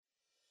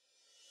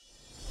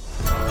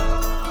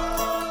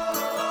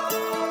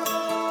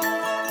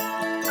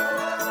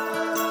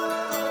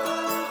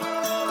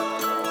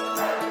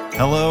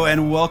Hello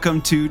and welcome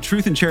to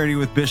Truth and Charity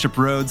with Bishop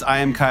Rhoades. I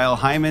am Kyle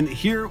Hyman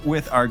here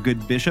with our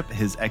good bishop,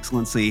 His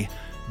Excellency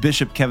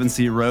Bishop Kevin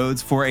C.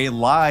 Rhoades, for a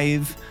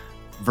live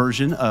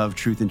version of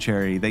Truth and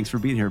Charity. Thanks for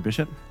being here,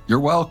 Bishop. You're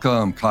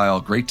welcome,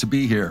 Kyle. Great to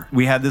be here.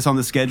 We had this on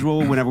the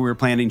schedule whenever we were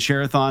planning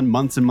Share-a-thon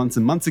months and months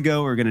and months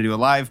ago. We were going to do a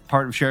live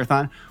part of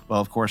Share-a-thon.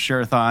 Well, of course,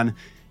 Share-a-thon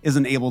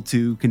isn't able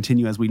to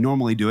continue as we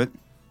normally do it.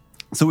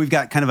 So we've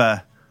got kind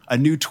of a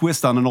new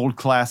twist on an old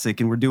classic,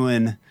 and we're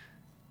doing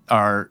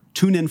our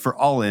Tune In for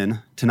All In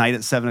tonight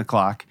at 7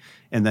 o'clock.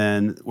 And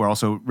then we're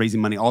also raising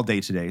money all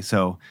day today.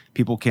 So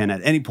people can at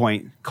any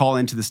point call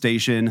into the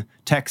station,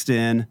 text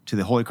in to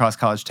the Holy Cross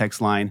College text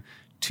line,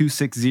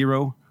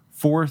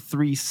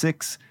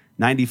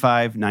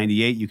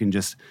 260-436-9598. You can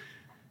just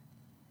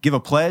give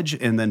a pledge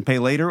and then pay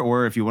later.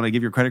 Or if you want to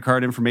give your credit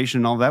card information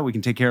and all that, we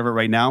can take care of it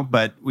right now.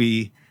 But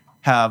we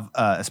have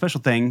a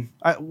special thing.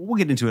 We'll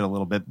get into it a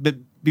little bit. But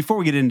before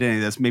we get into any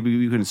of this, maybe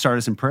you can start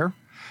us in prayer.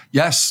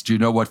 Yes. Do you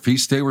know what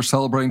feast day we're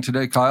celebrating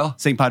today, Kyle?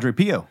 St. Padre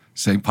Pio.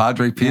 St.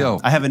 Padre Pio.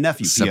 Yeah. I have a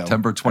nephew, Pio.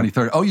 September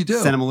 23rd. Oh, you do?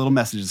 Sent him a little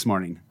message this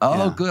morning.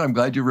 Oh, yeah. Good. I'm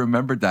glad you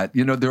remembered that.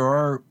 You know,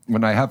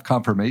 when I have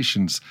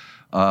confirmations,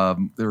 there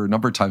are a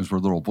number of times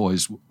where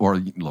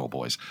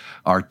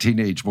our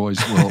teenage boys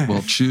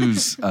will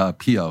choose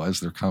Pio as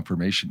their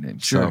confirmation name.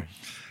 Sure.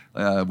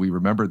 So we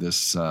remember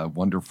this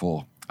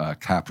wonderful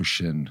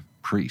Capuchin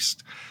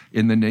priest.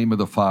 In the name of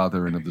the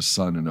Father, and of the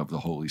Son, and of the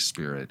Holy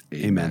Spirit.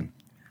 Amen.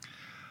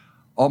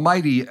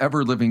 Almighty,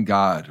 ever-living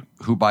God,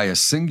 who by a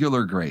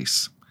singular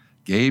grace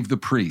gave the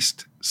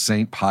priest,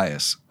 St.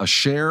 Pius, a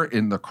share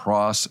in the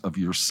cross of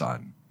your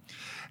Son,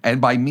 and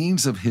by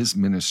means of his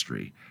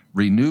ministry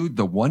renewed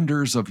the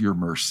wonders of your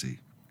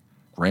mercy,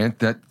 grant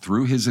that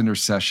through his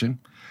intercession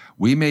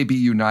we may be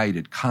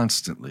united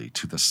constantly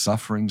to the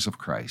sufferings of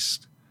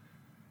Christ,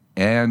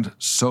 and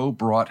so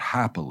brought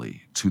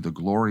happily to the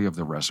glory of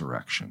the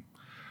resurrection,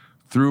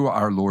 through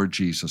our Lord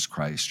Jesus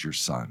Christ, your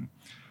Son,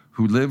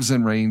 who lives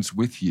and reigns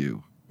with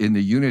you in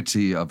the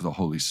unity of the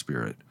Holy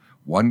Spirit,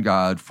 one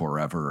God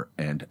forever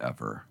and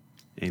ever.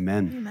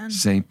 Amen. Amen.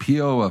 Saint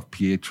Pio of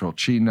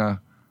Pietrelcina,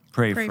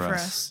 pray for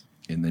us.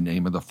 In the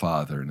name of the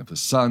Father, and of the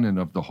Son, and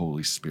of the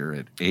Holy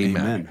Spirit. Amen.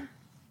 Amen.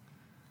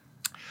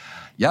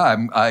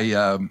 Yeah,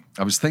 I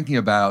was thinking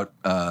about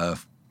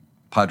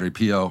Padre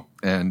Pio,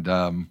 and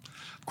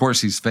of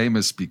course he's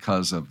famous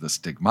because of the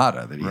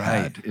stigmata that he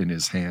had in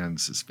his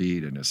hands, his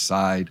feet, and his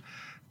side.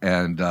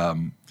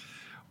 And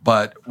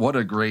but what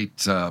a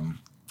great,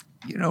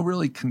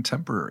 really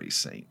contemporary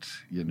saint.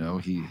 You know,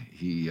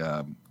 he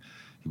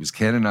was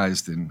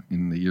canonized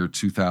in the year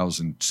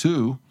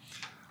 2002,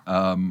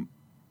 and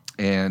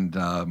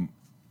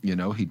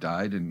he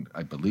died in,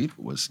 I believe it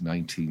was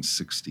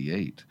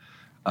 1968.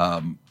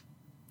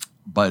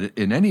 But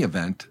in any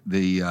event,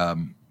 he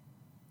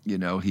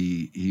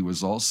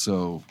was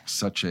also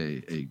such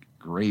a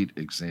great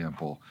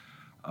example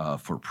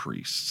for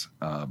priests.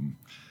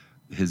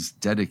 His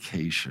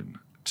dedication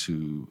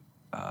to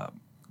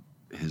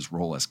his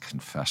role as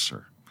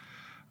confessor.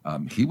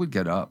 He would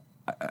get up,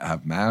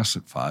 have Mass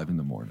at 5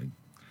 a.m,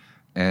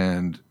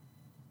 and,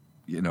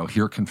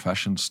 hear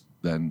confessions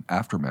then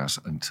after Mass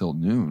until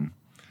noon.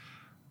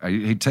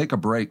 He'd take a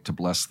break to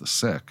bless the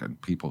sick and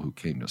people who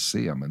came to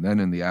see him. And then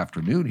in the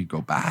afternoon, he'd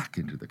go back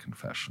into the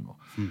confessional.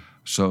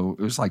 So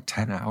it was like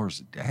 10 hours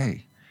a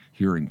day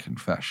hearing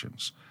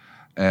confessions.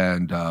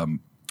 And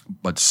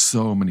but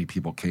so many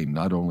people came,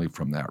 not only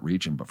from that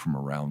region, but from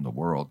around the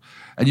world.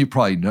 And you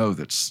probably know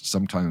that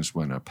sometimes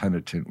when a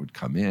penitent would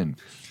come in,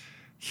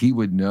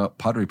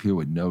 Padre Pio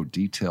would know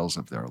details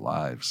of their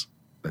lives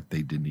that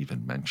they didn't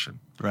even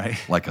mention. Right.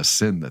 Like a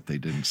sin that they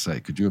didn't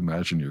say. Could you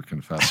imagine your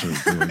confessor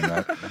doing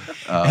that?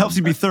 It helps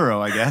you be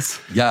thorough, I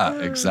guess. Yeah,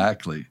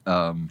 exactly.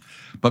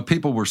 But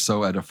people were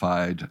so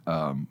edified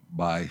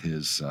by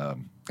his,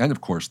 and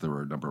of course there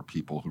were a number of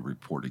people who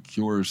reported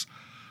cures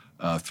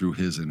through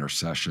his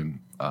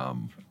intercession.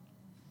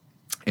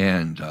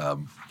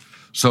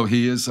 So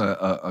he is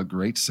a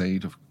great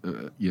saint,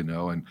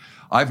 and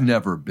I've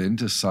never been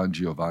to San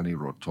Giovanni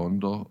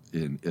Rotondo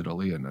in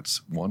Italy, and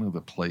it's one of the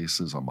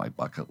places on my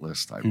bucket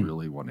list. I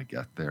really want to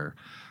get there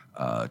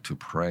to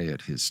pray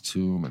at his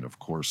tomb, and of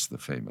course the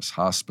famous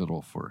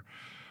hospital for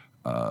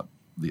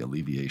the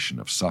alleviation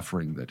of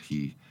suffering that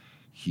he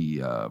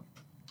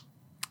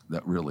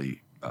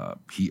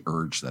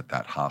urged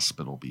that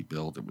hospital be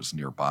built. It was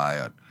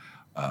nearby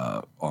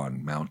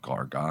on Mount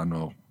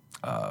Gargano.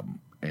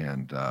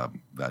 And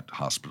that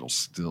hospital's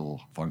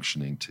still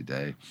functioning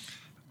today.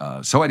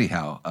 So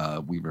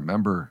anyhow, we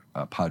remember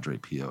Padre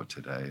Pio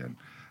today and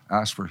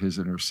ask for his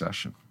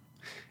intercession.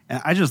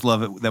 And I just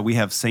love it that we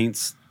have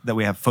saints that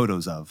we have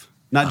photos of,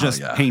 not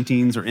just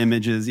paintings or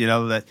images,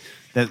 that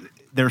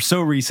they're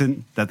so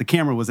recent that the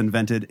camera was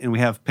invented, and we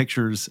have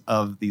pictures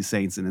of these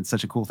saints, and it's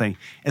such a cool thing,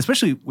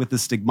 especially with the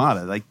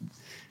stigmata. Like,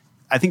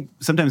 I think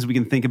sometimes we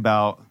can think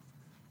about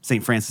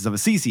St. Francis of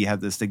Assisi had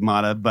the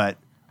stigmata, but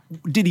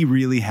did he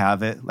really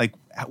have it? Like,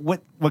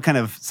 what kind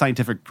of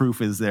scientific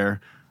proof is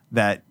there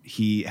that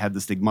he had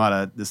the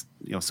stigmata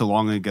so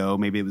long ago?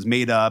 Maybe it was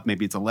made up,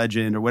 maybe it's a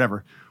legend or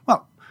whatever.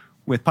 Well,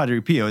 with Padre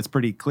Pio, it's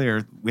pretty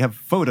clear. We have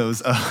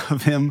photos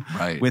of him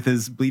with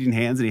his bleeding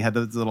hands, and he had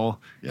those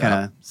little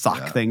kind of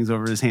sock things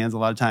over his hands a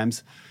lot of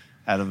times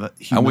out of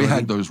humility. And we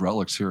had those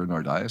relics here in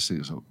our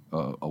diocese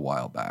a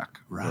while back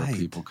where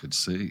people could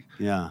see.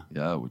 Yeah,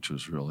 which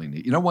was really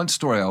neat. You know, one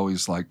story I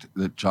always liked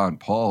that John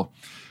Paul,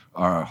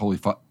 our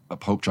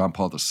Pope John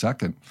Paul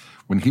II,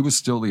 when he was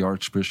still the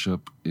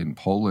Archbishop in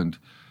Poland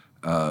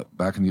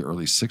back in the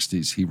early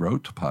 60s, he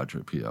wrote to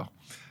Padre Pio.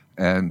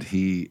 And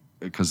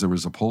because there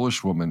was a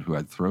Polish woman who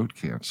had throat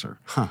cancer,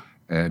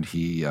 and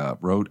he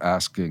wrote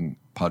asking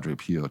Padre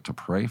Pio to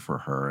pray for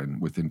her, and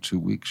within 2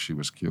 weeks she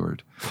was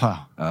cured.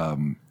 Wow.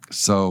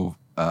 So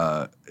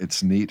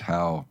it's neat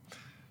how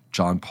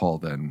John Paul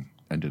then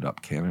ended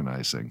up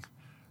canonizing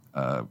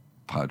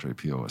Padre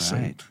Pio a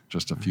saint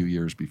just a few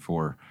years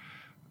before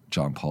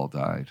John Paul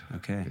died.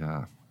 Okay.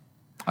 Yeah.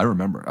 I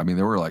remember. I mean,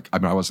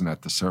 I wasn't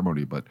at the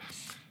ceremony, but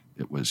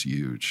it was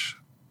huge.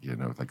 You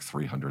know, like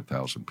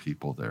 300,000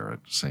 people there at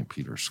St.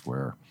 Peter's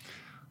Square.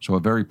 So a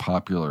very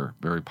popular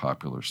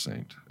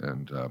saint.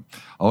 And I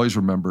always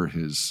remember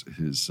his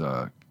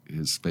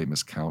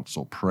famous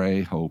counsel: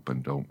 pray, hope,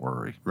 and don't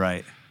worry.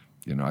 Right.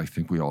 You know, I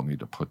think we all need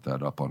to put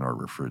that up on our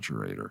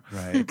refrigerator.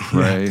 Right.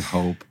 Pray,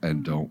 hope,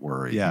 and don't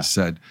worry. Yeah. He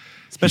said,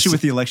 especially with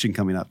the election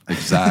coming up.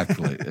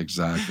 Exactly.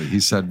 He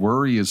said,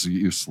 worry is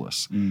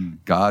useless.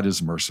 God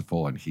is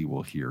merciful, and he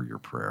will hear your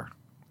prayer.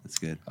 That's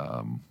good.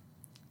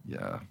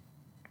 Yeah.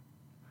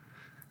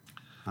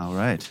 All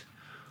right.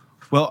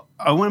 Well,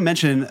 I want to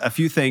mention a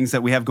few things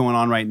that we have going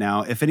on right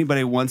now. If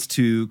anybody wants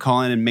to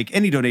call in and make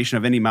any donation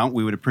of any amount,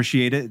 we would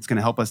appreciate it. It's going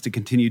to help us to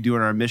continue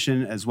doing our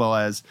mission as well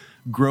as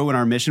grow in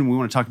our mission. We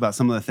want to talk about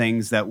some of the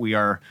things that we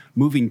are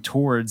moving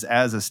towards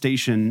as a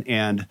station.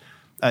 And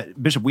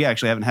Bishop, we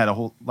actually haven't had a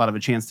whole lot of a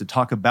chance to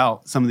talk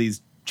about some of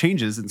these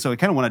changes. And so I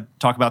kind of want to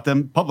talk about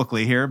them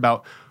publicly here,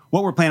 about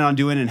what we're planning on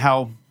doing and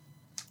how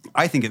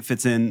I think it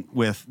fits in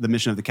with the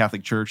mission of the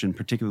Catholic Church, and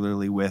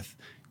particularly with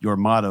your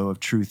motto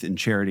of truth and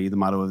charity, the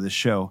motto of this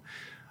show.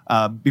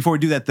 Before we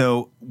do that,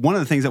 though, one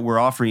of the things that we're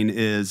offering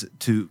is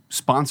to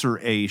sponsor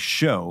a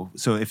show.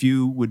 So if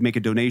you would make a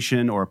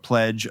donation or a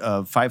pledge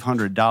of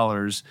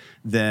 $500,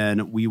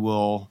 then we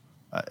will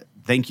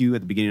thank you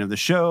at the beginning of the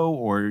show,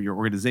 or your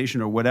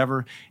organization or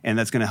whatever. And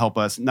that's going to help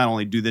us not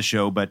only do this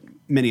show, but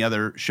many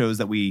other shows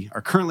that we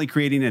are currently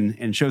creating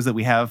and shows that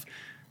we have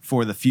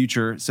for the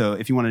future. So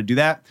if you want to do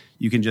that,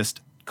 you can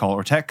just call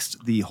or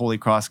text the Holy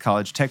Cross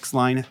College text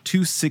line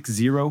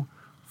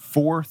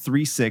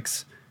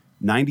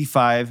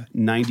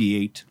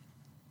 260-436-9598.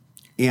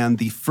 And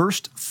the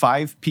first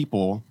 5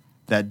 people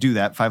that do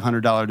that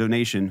 $500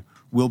 donation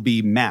will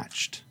be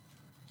matched.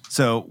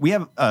 So we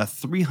have a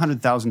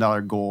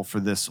 $300,000 goal for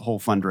this whole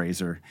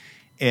fundraiser.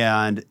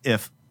 And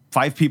if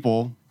 5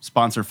 people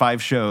sponsor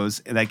 5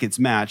 shows and that gets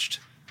matched,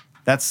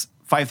 that's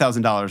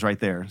 $5,000 right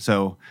there.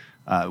 So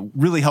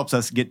really helps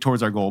us get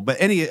towards our goal. But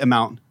any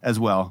amount as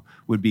well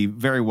would be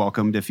very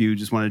welcomed. If you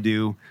just want to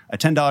do a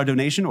 $10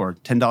 donation or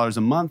 $10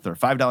 a month or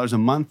 $5 a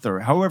month or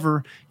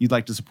however you'd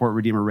like to support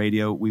Redeemer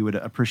Radio, we would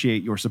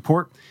appreciate your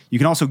support. You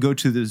can also go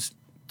to the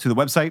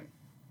website,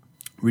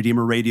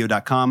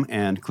 redeemerradio.com,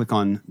 and click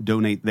on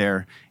donate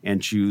there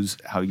and choose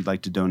how you'd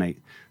like to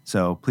donate.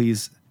 So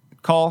please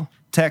call,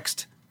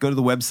 text, go to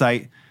the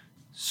website,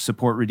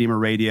 support Redeemer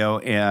Radio,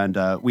 and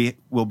we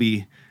will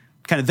be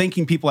kind of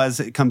thanking people as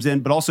it comes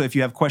in. But also, if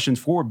you have questions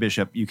for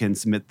Bishop, you can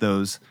submit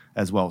those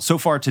as well. So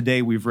far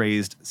today, we've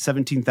raised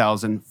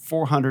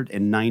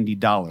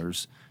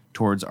 $17,490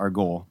 towards our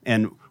goal.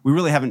 And we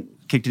really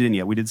haven't kicked it in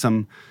yet. We did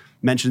some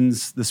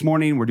mentions this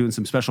morning. We're doing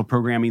some special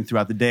programming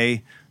throughout the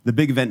day. The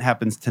big event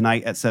happens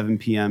tonight at 7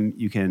 p.m.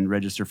 You can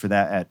register for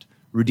that at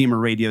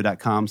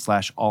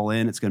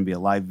redeemerradio.com/all-in. It's going to be a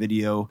live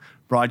video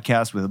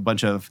broadcast with a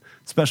bunch of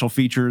special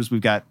features.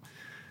 We've got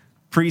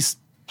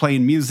priests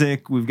playing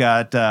music. We've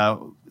got...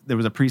 there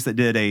was a priest that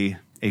did a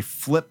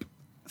flip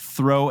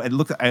throw. It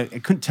looked, I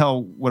couldn't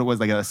tell what it was,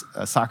 like a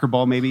soccer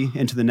ball maybe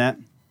into the net.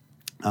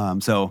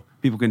 So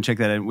people can check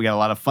that out. We got a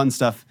lot of fun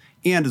stuff,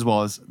 and as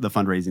well as the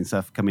fundraising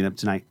stuff coming up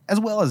tonight, as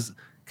well as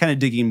kind of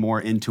digging more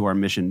into our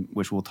mission,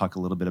 which we'll talk a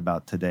little bit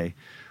about today.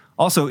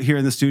 Also here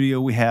in the studio,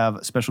 we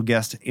have special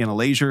guest Anna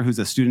Lazier, who's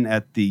a student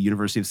at the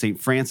University of St.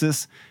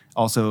 Francis,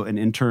 also an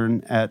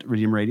intern at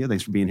Redeemer Radio.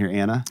 Thanks for being here,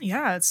 Anna.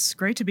 Yeah, it's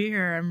great to be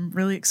here. I'm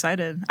really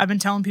excited. I've been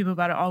telling people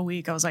about it all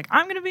week. I was like,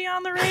 I'm going to be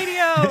on the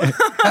radio.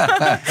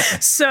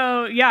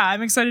 So yeah,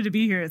 I'm excited to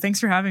be here. Thanks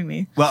for having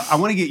me. Well, I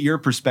want to get your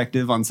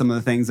perspective on some of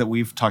the things that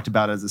we've talked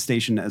about as a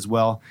station as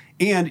well.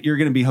 And you're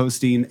going to be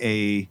hosting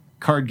a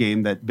card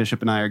game that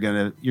Bishop and I you're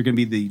going to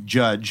be the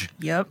judge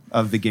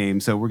of the game.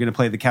 So we're going to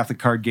play the Catholic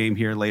card game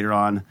here later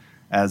on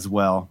as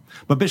well.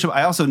 But Bishop,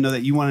 I also know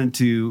that you wanted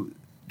to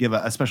give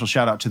a special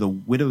shout out to the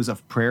Widows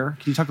of Prayer.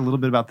 Can you talk a little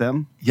bit about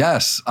them?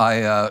 Yes.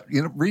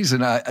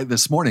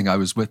 This morning I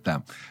was with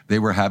them. They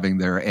were having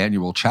their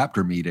annual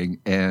chapter meeting,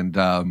 and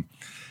they're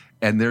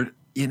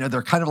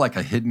kind of like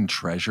a hidden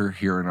treasure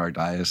here in our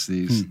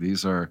diocese.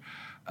 These are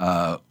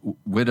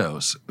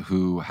widows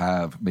who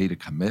have made a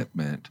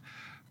commitment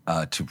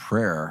to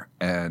prayer,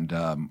 and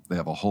they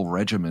have a whole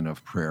regimen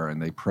of prayer,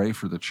 and they pray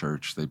for the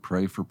church, they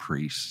pray for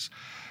priests,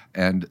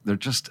 and they're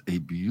just a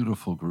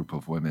beautiful group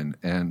of women.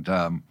 And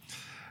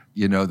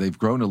they've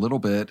grown a little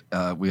bit.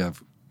 We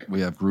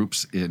have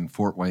groups in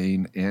Fort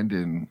Wayne and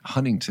in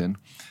Huntington.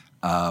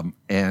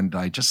 And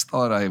I just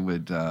thought I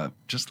would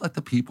just let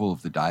the people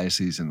of the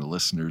diocese and the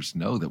listeners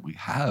know that we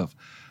have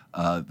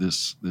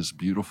this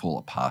beautiful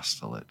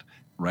apostolate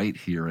right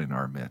here in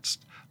our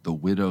midst, the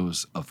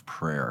Widows of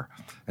Prayer.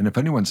 And if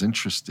anyone's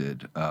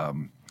interested,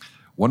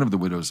 one of the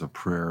Widows of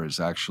Prayer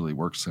actually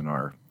works in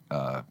our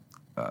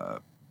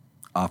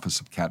Office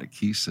of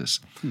Catechesis,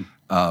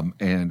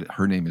 and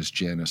her name is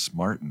Janice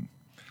Martin.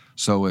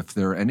 So if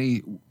there are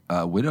any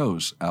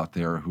widows out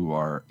there who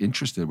are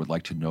interested, would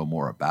like to know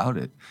more about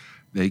it,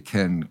 they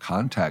can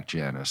contact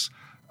Janice.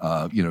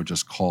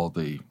 Just call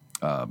the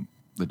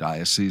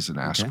diocese and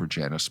ask for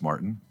Janice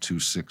Martin,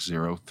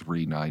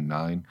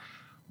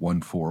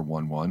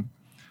 260-399-1411.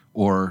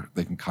 Or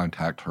they can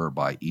contact her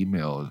by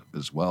email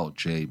as well,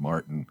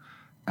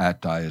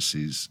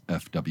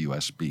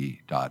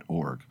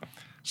 jmartin@diocesefwsb.org.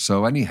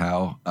 So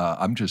anyhow,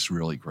 I'm just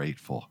really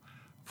grateful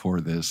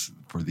for these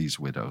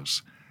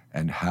widows,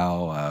 and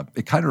how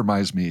it kind of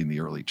reminds me in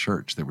the early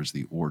church there was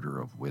the Order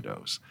of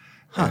Widows,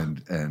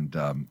 and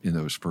in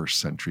those first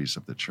centuries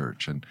of the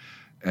church, and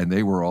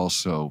they were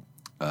also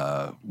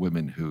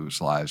women whose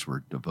lives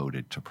were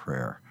devoted to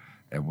prayer,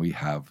 and we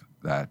have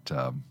that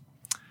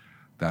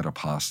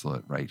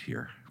apostolate right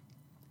here.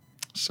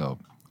 So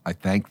I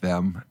thank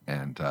them,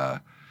 and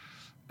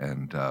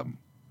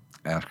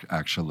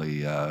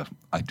actually I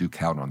do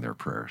count on their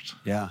prayers.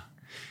 Yeah.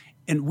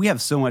 And we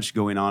have so much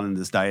going on in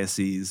this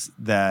diocese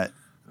that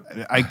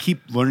I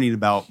keep learning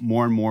about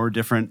more and more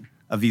different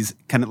of these,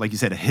 kind of like you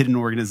said, a hidden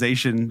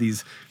organization,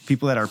 these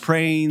people that are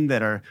praying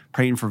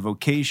for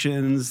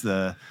vocations,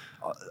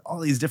 all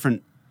these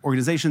different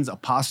organizations,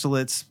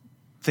 apostolates,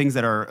 things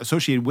that are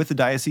associated with the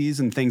diocese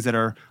and things that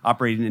are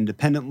operating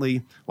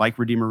independently, like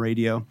Redeemer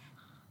Radio.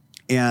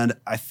 And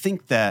I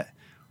think that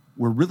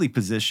we're really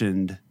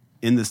positioned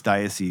in this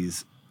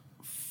diocese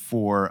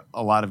for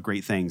a lot of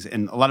great things.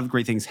 And a lot of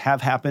great things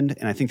have happened,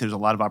 and I think there's a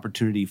lot of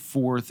opportunity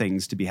for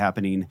things to be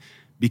happening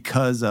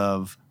because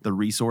of the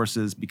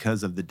resources,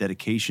 because of the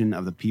dedication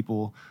of the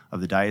people of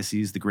the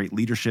diocese, the great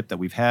leadership that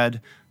we've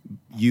had,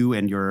 you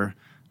and your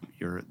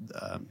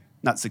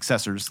not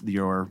successors,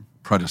 your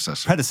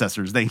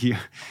predecessors. Thank you.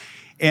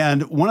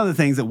 And one of the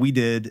things that we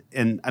did,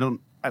 and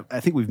I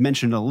think we've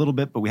mentioned a little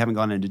bit, but we haven't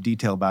gone into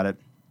detail about it.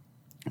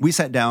 We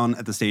sat down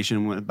at the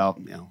station with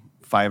about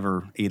 5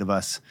 or 8 of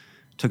us,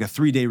 took a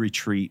 3-day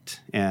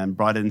retreat and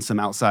brought in some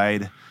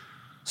outside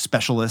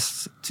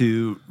specialists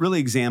to really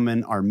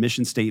examine our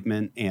mission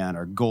statement and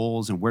our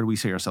goals and where do we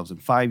see ourselves in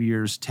 5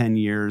 years, 10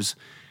 years,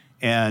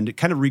 and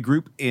kind of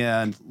regroup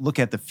and look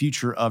at the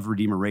future of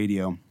Redeemer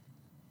Radio.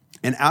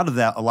 And out of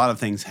that, a lot of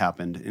things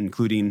happened,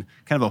 including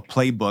kind of a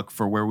playbook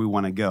for where we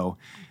want to go.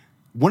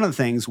 One of the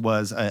things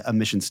was a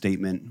mission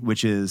statement,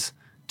 which is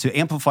to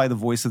amplify the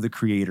voice of the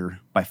Creator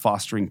by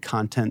fostering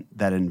content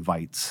that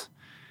invites.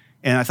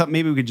 And I thought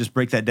maybe we could just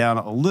break that down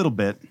a little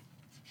bit.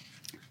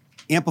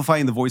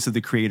 Amplifying the voice of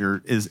the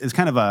Creator is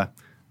kind of a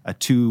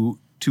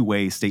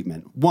two-way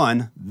statement.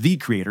 One, the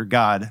Creator,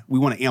 God, we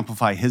want to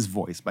amplify His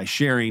voice by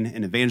sharing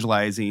and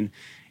evangelizing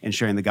and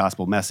sharing the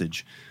gospel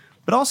message.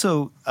 But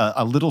also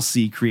a little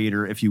c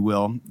creator, if you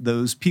will,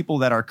 those people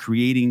that are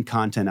creating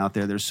content out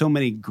there. There's so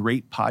many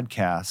great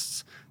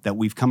podcasts that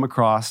we've come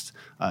across,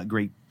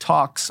 great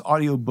talks,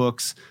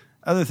 audiobooks,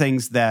 other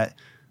things that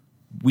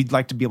we'd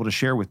like to be able to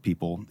share with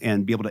people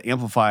and be able to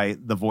amplify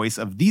the voice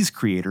of these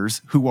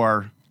creators who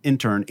are, in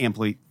turn,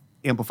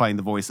 amplifying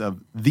the voice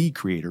of the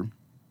Creator.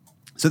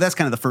 So that's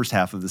kind of the first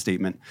half of the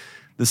statement.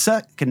 The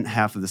second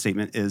half of the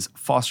statement is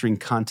fostering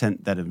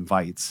content that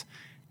invites.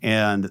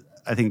 And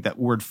I think that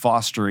word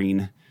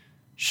fostering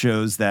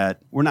shows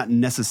that we're not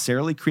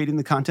necessarily creating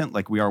the content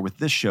like we are with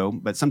this show,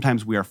 but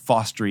sometimes we are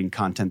fostering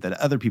content that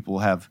other people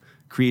have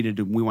created,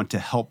 and we want to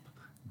help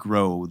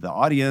grow the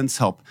audience,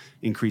 help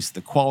increase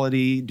the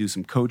quality, do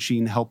some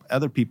coaching, help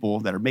other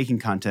people that are making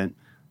content,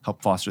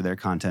 help foster their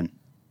content.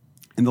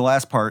 And the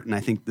last part, and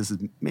I think this is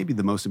maybe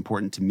the most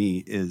important to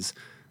me, is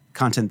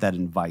content that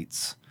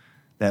invites,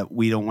 that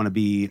we don't want to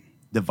be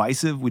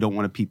divisive. We don't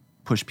want to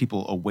push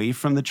people away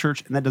from the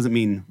church. And that doesn't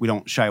mean we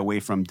don't shy away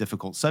from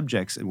difficult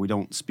subjects and we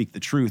don't speak the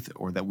truth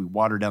or that we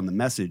water down the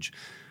message,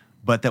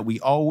 but that we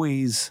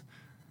always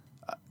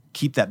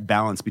keep that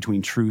balance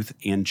between truth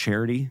and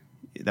charity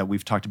that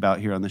we've talked about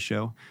here on the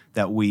show,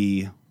 that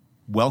we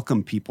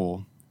welcome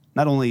people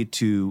not only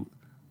to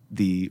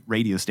the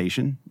radio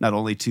station, not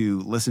only to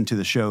listen to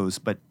the shows,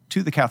 but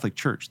to the Catholic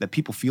Church, that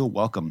people feel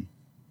welcome,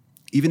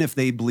 even if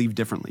they believe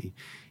differently,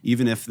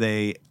 even if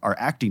they are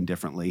acting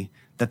differently,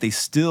 that they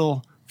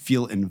still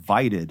feel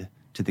invited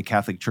to the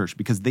Catholic Church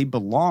because they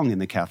belong in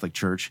the Catholic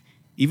Church,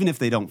 even if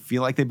they don't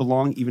feel like they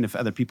belong, even if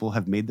other people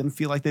have made them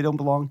feel like they don't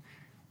belong.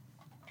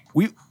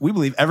 We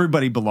believe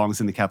everybody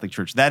belongs in the Catholic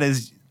Church. That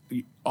is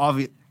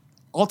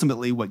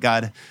ultimately what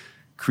God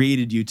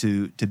created you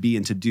to be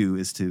and to do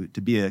is to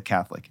be a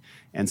Catholic.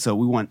 And so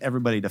we want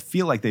everybody to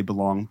feel like they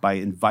belong by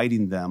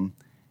inviting them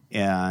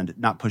and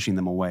not pushing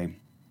them away.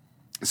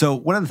 So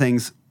one of the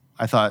things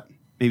I thought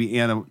maybe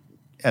Anna,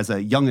 as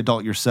a young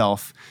adult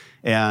yourself,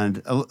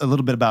 and a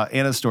little bit about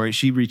Anna's story,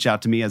 she reached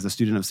out to me as a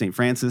student of St.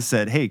 Francis,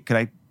 said, hey, could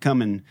I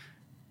come and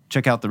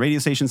check out the radio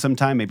station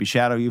sometime, maybe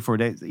shadow you for a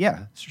day?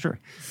 Yeah, sure.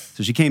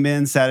 So she came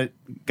in,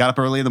 got up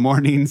early in the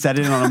morning, sat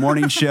in on a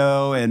morning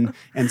show and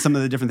some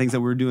of the different things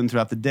that we were doing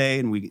throughout the day.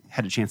 And we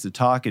had a chance to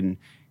talk and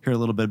hear a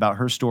little bit about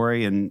her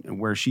story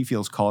and where she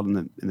feels called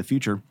in the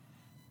future.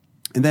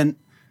 And then,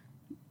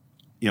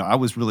 I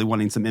was really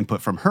wanting some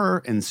input from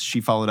her, and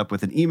she followed up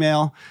with an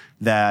email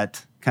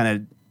that kind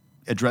of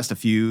addressed a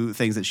few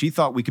things that she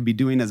thought we could be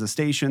doing as a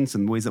station,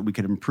 some ways that we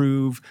could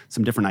improve,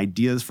 some different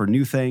ideas for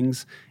new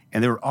things.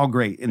 And they were all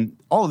great. And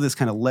all of this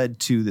kind of led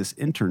to this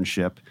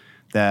internship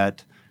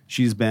that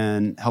she's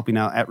been helping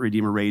out at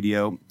Redeemer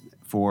Radio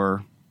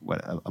for,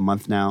 a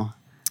month now?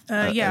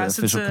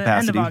 Since the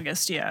end of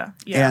August, yeah.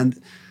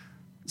 And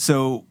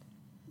so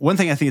one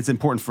thing I think it's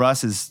important for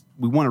us is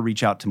we want to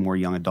reach out to more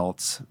young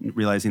adults,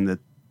 realizing that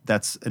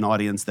that's an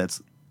audience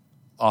that's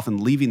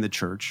often leaving the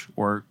church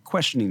or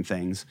questioning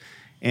things,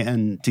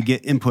 and to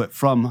get input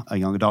from a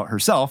young adult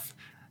herself,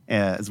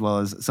 as well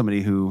as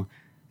somebody who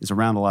is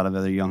around a lot of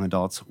other young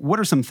adults. What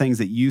are some things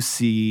that you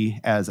see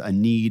as a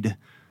need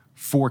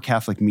for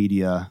Catholic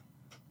media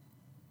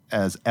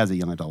as a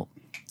young adult?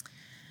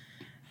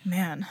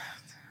 Man,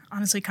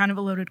 honestly, kind of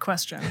a loaded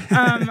question.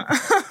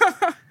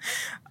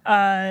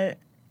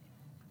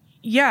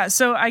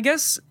 So I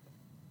guess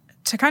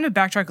to kind of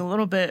backtrack a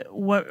little bit,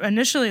 what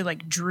initially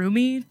drew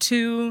me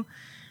to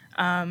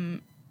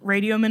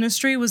radio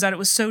ministry was that it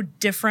was so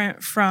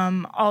different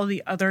from all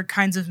the other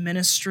kinds of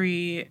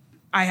ministry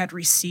I had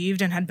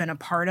received and had been a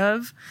part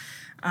of.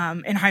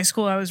 In high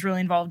school, I was really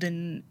involved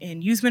in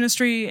youth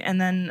ministry.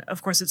 And then,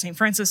 of course, at St.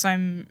 Francis,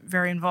 I'm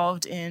very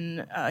involved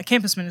in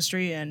campus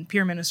ministry and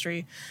peer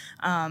ministry.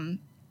 And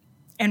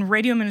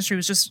radio ministry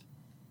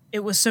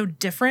was so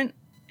different.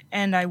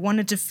 And I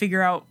wanted to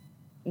figure out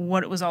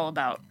what it was all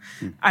about.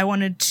 I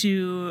wanted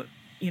to,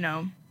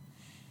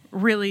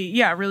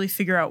 really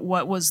figure out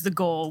what was the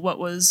goal, what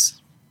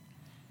was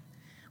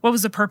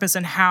the purpose,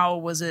 and how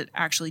was it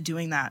actually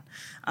doing that.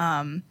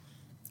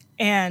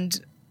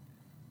 And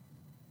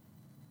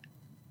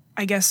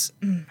I guess,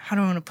 how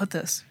do I want to put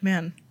this?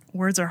 Man,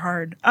 words are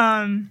hard.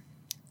 So,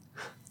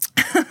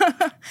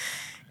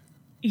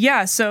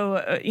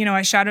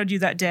 I shadowed you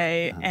that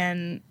day,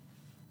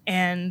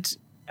 and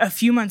a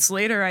few months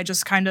later, I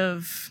just kind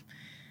of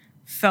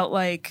felt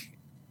like,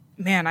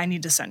 man, I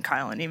need to send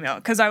Kyle an email,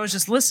 because I was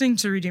just listening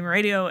to Redeemer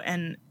Radio,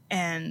 and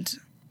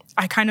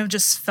I kind of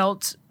just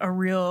felt a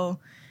real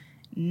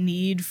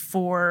need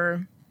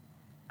for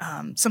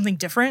something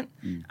different,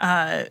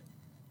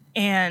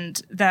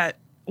 and that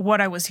what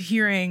I was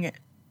hearing,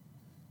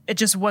 it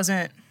just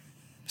wasn't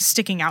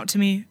sticking out to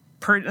me,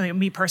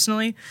 me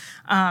personally.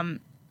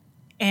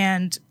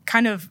 And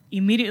kind of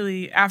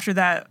immediately after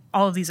that,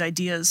 all of these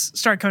ideas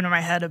started coming to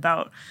my head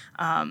about,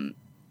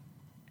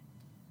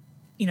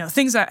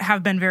 things that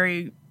have been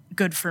very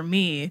good for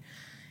me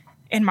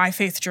in my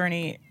faith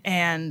journey,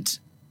 and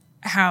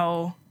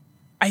how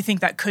I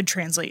think that could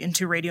translate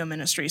into radio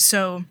ministry.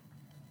 So,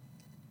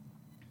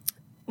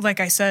 like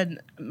I said,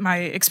 my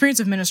experience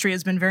of ministry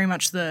has been very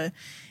much the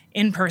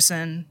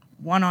in-person,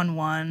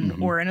 one-on-one,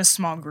 or in a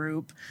small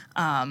group,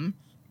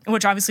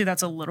 which obviously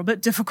that's a little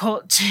bit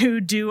difficult to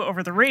do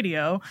over the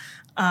radio.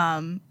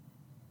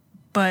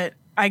 But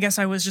I guess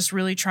I was just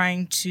really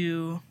trying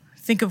to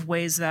think of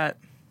ways that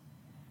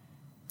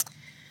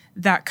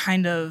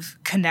kind of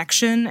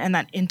connection and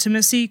that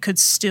intimacy could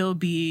still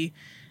be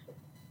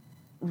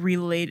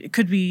related. It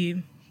could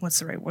be, what's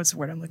the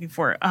word I'm looking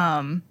for?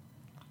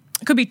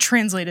 It could be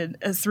translated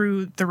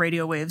through the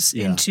radio waves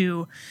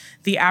into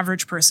the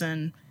average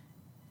person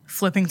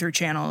flipping through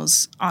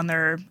channels on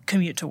their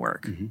commute to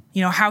work.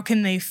 How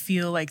can they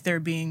feel like they're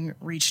being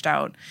reached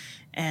out?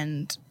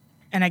 And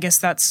I guess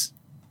that's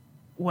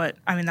what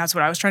I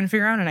was trying to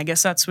figure out. And I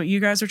guess that's what you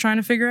guys are trying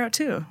to figure out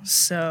too.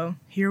 So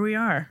here we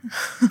are.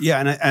 Yeah.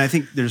 And I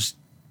think there's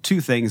two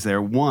things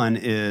there. One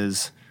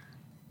is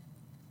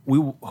we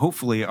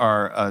hopefully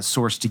are a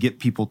source to get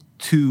people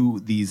to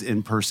these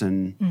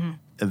in-person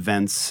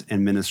events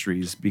and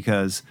ministries,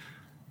 because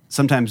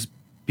sometimes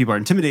people are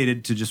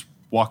intimidated to just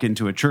walk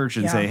into a church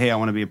and say, hey, I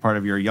want to be a part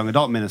of your young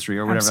adult ministry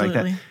or whatever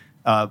like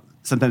that.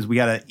 Sometimes we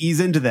got to ease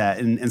into that.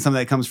 And some of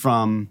that comes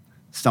from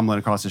stumbling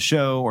across a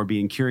show or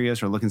being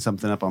curious or looking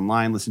something up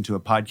online, listen to a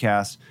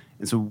podcast.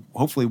 And so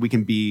hopefully we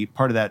can be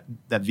part of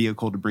that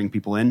vehicle to bring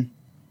people in.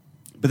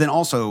 But then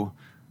also,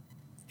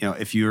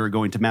 if you're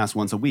going to Mass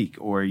once a week,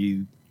 or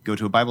you go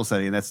to a Bible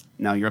study and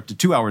now you're up to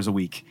 2 hours a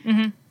week,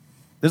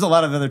 there's a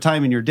lot of other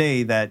time in your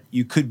day that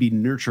you could be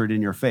nurtured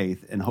in your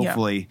faith. And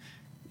hopefully,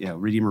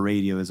 Redeemer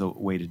Radio is a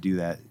way to do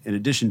that. In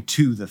addition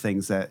to the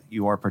things that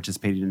you are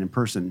participating in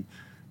person,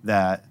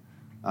 that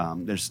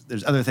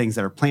there's other things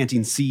that are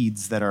planting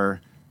seeds that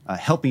are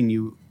helping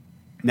you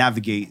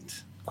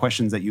navigate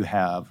questions that you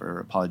have or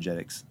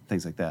apologetics,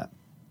 things like that.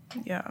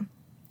 Yeah.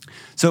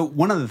 So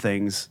one of the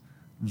things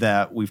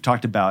that we've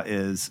talked about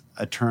is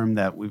a term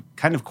that we've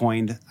kind of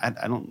coined.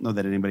 I don't know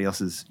that anybody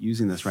else is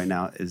using this right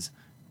now, is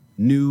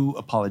new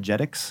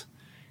apologetics,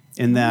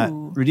 in that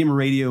Ooh. Redeemer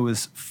Radio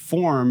was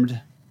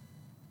formed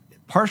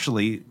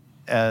partially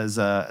as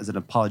an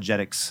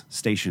apologetics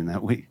station.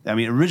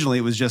 Originally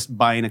it was just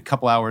buying a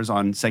couple hours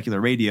on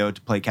secular radio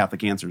to play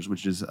Catholic Answers,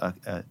 which is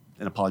an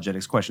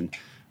apologetics question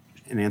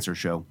and answer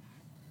show.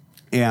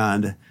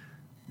 And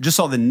just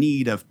saw the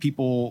need of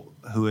people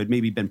who had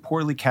maybe been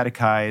poorly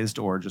catechized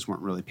or just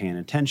weren't really paying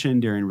attention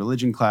during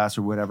religion class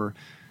or whatever,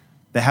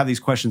 that have these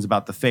questions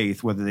about the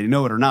faith, whether they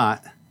know it or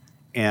not.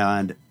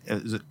 And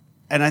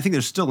I think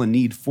there's still a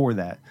need for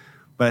that.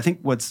 But I think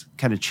what's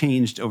kind of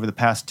changed over the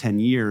past 10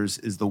 years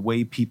is the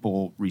way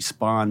people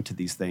respond to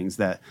these things,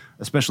 that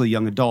especially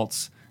young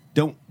adults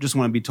don't just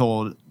want to be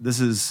told this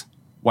is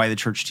why the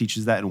church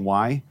teaches that and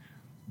why,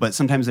 but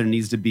sometimes there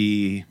needs to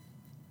be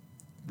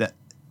that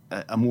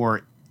a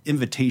more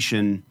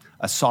invitation,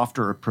 a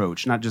softer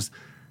approach, not just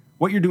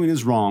what you're doing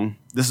is wrong,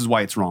 this is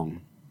why it's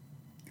wrong,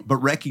 but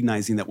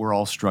recognizing that we're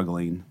all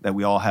struggling, that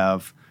we all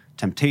have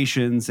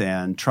temptations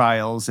and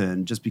trials,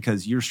 and just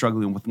because you're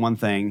struggling with one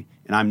thing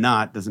and I'm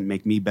not doesn't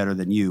make me better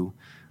than you.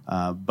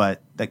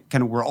 But that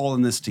kind of we're all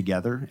in this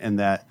together, and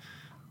that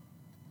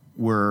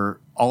we're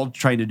all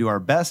trying to do our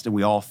best, and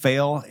we all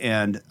fail.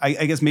 And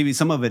I guess maybe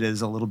some of it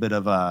is a little bit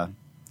of a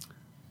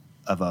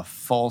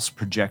false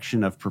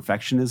projection of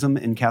perfectionism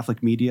in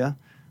Catholic media,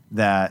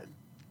 that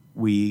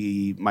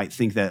we might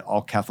think that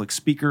all Catholic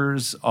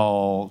speakers,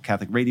 all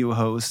Catholic radio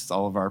hosts,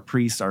 all of our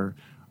priests are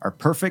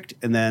perfect,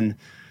 and then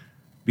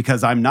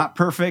because I'm not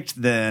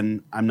perfect,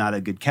 then I'm not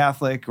a good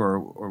Catholic or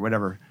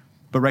whatever.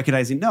 But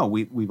recognizing, no,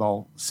 we've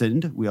all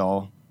sinned. We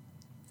all,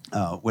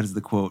 what is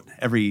the quote?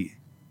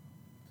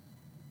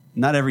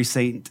 Not every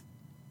saint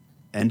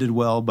ended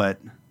well,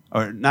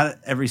 or not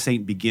every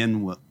saint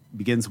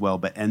begins well,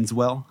 but ends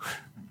well.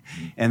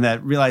 And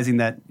that realizing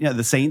that,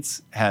 the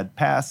saints had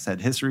pasts,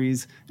 had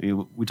histories.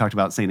 We talked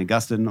about St.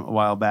 Augustine a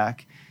while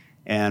back,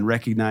 and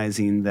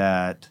recognizing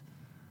that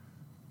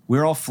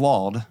we're all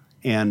flawed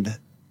and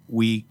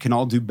we can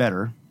all do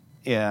better,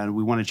 and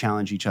we want to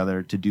challenge each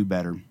other to do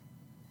better.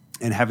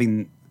 And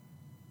having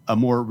a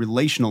more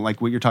relational,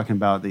 like what you're talking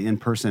about, the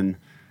in-person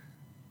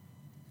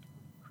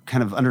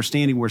kind of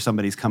understanding where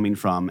somebody's coming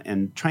from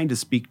and trying to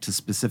speak to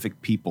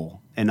specific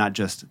people and not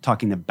just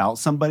talking about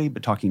somebody,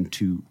 but talking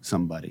to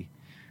somebody.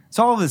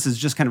 So all of this is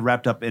just kind of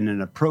wrapped up in an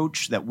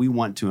approach that we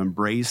want to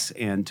embrace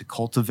and to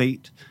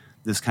cultivate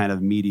this kind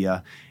of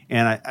media.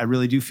 And I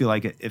really do feel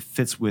like it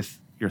fits with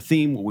your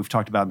theme, what we've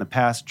talked about in the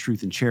past,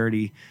 truth and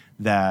charity,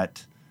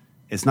 that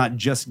it's not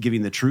just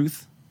giving the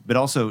truth, but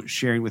also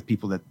sharing with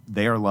people that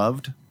they are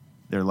loved.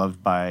 They're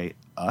loved by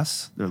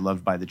us. They're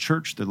loved by the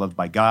church. They're loved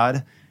by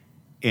God.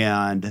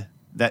 And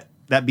that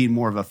being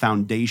more of a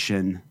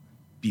foundation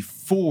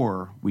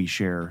before we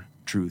share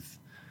truth.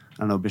 I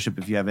don't know, Bishop,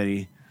 if you have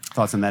any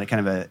thoughts on that kind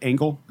of an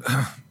angle?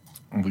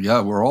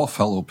 Yeah, we're all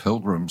fellow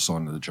pilgrims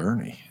on the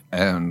journey,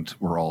 and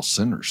we're all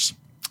sinners.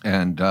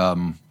 And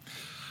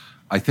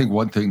I think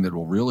one thing that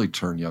will really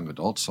turn young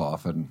adults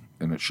off, and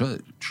it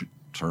should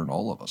turn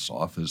all of us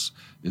off, is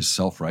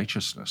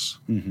self-righteousness,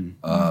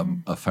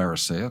 a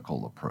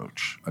Pharisaical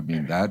approach. I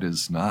mean, that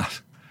is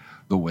not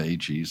the way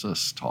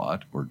Jesus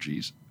taught, or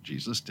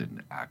Jesus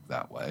didn't act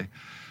that way.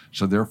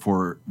 So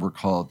therefore, we're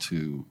called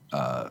to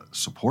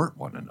support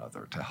one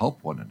another, to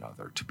help one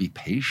another, to be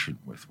patient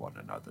with one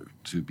another,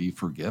 to be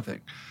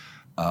forgiving.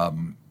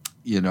 And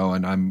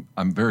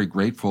I'm very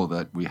grateful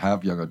that we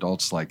have young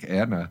adults like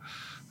Anna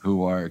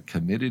who are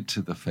committed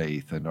to the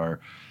faith and are,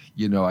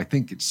 I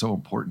think it's so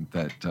important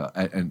that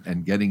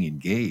and getting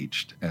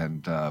engaged,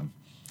 and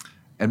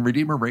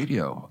Redeemer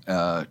Radio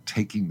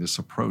taking this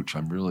approach,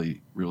 I'm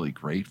really, really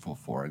grateful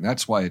for. And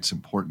that's why it's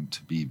important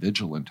to be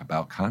vigilant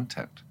about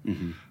content.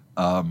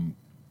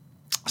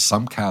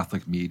 Some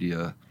Catholic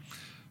media,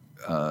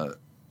 the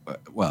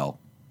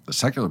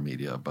secular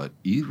media, but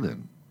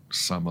even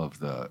some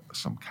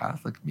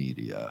Catholic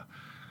media,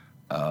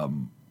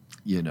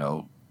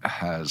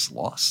 has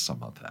lost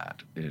some of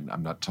that. And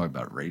I'm not talking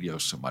about radio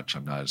so much,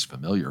 I'm not as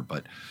familiar,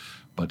 but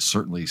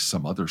certainly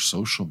some other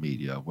social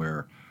media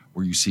where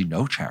you see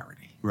no charity.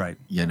 Right.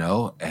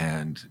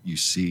 And you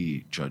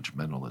see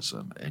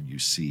judgmentalism, and you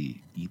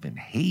see even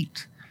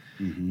hate.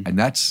 And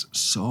that's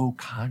so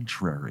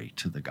contrary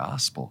to the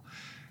gospel.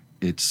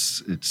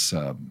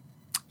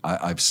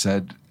 I've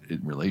said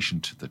in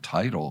relation to the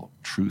title,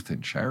 Truth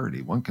and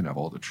Charity, one can have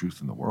all the truth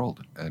in the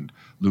world and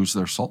lose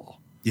their soul.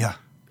 Yeah.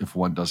 If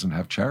one doesn't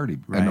have charity.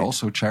 Right. And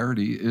also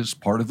charity is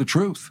part of the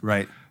truth.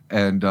 Right.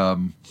 And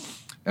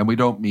we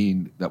don't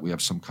mean that we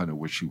have some kind of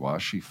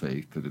wishy-washy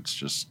faith, that it's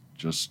just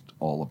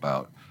all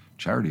about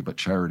charity, but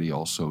charity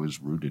also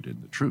is rooted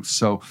in the truth.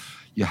 So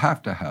you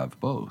have to have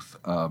both.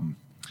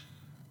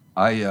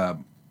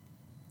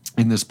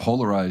 In this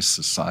polarized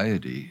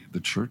society, the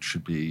church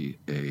should be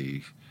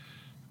a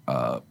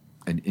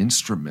an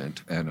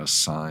instrument and a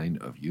sign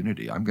of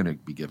unity. I'm going to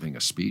be giving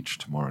a speech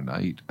tomorrow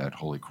night at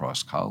Holy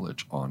Cross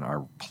College on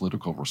our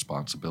political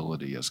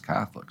responsibility as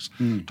Catholics.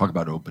 Talk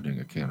about opening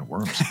a can of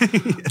worms,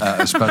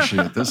 especially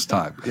at this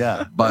time.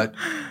 Yeah. But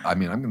I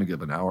mean, I'm going to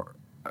give an hour.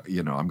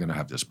 I'm going to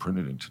have this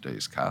printed in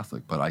Today's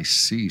Catholic. But I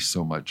see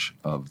so much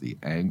of the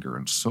anger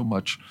and so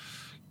much,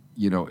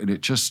 and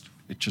it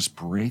just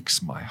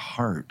breaks my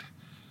heart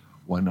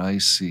when I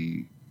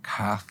see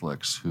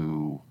Catholics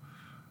who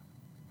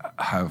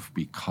have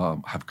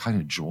kind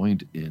of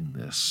joined in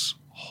this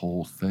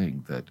whole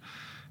thing that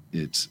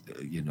it's,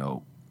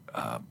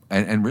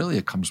 and really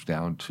it comes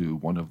down to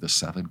one of the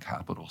 7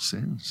 capital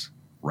sins,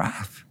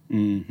 wrath.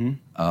 Mm-hmm.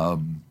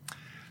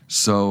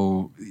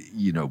 So,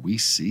 we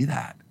see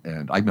that.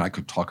 And I mean, I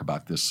could talk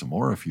about this some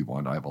more if you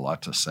want. I have a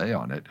lot to say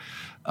on it.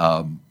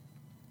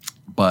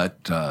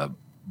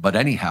 But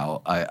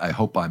anyhow, I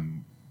hope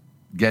I'm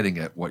getting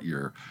at what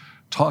you're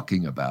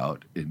talking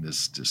about in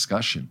this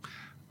discussion.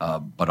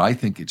 But I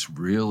think it's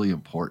really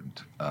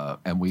important.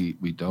 And we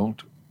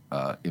don't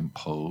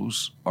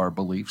impose our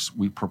beliefs,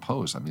 we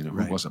propose. I mean, it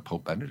wasn't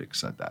Pope Benedict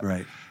said that.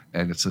 Right.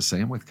 And it's the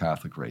same with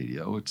Catholic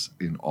Radio. It's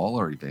in all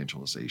our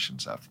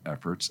evangelizations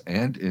efforts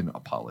and in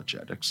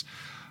apologetics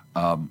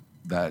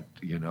that,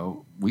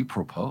 we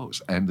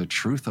propose. And the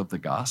truth of the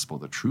gospel,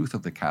 the truth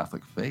of the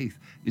Catholic faith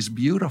is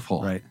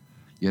beautiful. Right.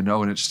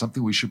 And it's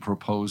something we should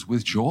propose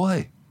with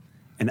joy,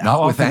 and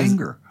not with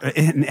anger.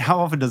 And how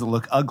often does it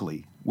look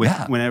ugly?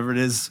 Whenever it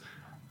is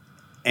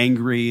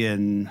angry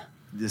and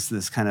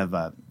this kind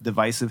of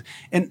divisive.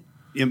 And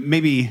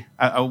maybe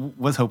I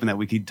was hoping that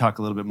we could talk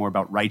a little bit more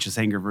about righteous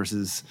anger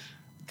versus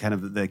kind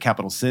of the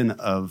capital sin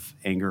of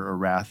anger or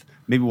wrath.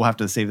 Maybe we'll have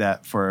to save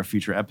that for a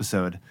future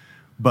episode.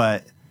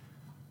 But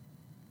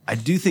I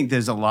do think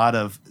there's so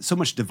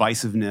much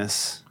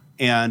divisiveness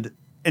and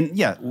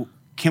yeah,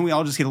 can we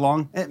all just get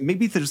along?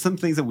 Maybe there's some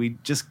things that we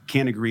just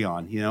can't agree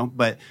on,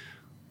 but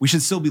we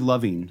should still be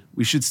loving.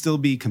 We should still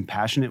be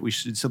compassionate. We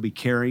should still be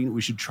caring.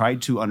 We should try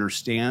to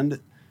understand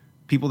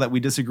people that we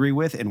disagree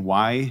with and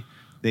why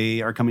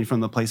they are coming from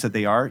the place that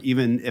they are,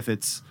 even if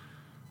it's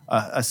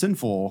a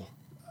sinful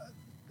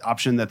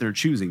option that they're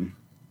choosing.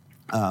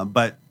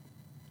 But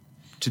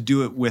to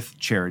do it with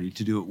charity,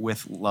 to do it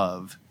with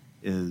love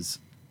is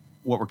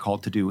what we're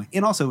called to do.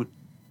 And also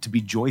to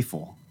be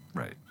joyful.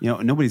 Right.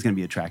 Nobody's going to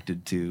be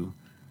attracted to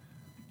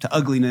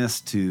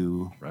ugliness,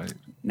 to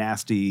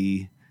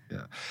nasty,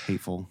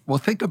 hateful. Well,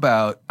 think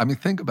about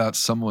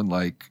someone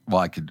like,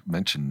 I could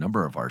mention a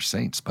number of our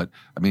saints, but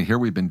I mean, here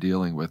we've been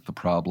dealing with the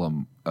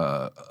problem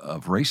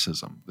of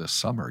racism this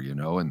summer,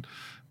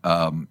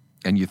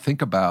 and you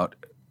think about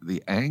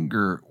the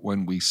anger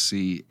when we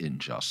see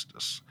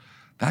injustice.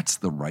 That's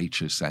the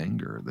righteous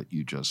anger that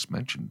you just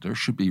mentioned. There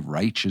should be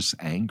righteous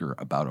anger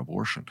about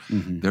abortion.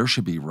 Mm-hmm. There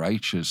should be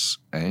righteous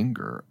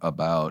anger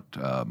about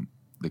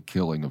the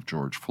killing of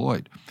George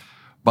Floyd.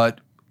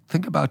 But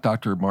think about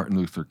Dr. Martin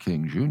Luther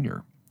King Jr.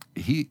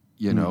 He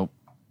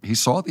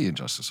saw the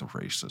injustice of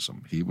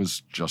racism. He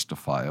was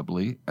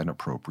justifiably and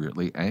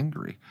appropriately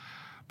angry,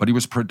 but he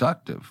was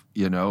productive.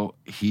 He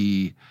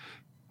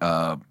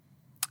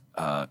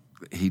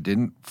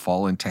didn't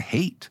fall into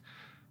hate.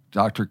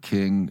 Dr.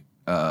 King,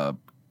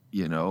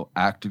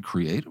 acted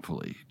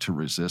creatively to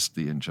resist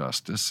the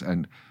injustice,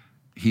 and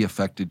he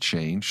effected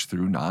change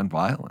through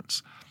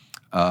nonviolence.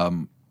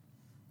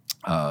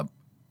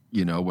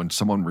 When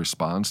someone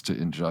responds to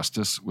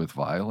injustice with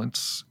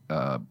violence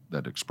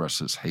that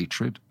expresses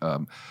hatred,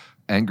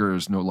 anger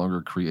is no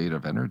longer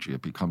creative energy.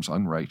 It becomes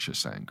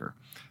unrighteous anger.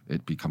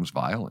 It becomes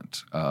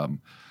violent.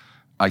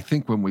 I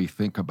think when we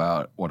think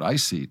about what I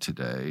see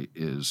today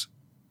is,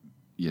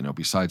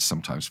 besides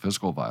sometimes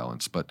physical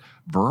violence, but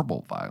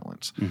verbal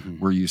violence, mm-hmm.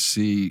 where you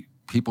see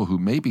people who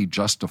may be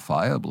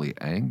justifiably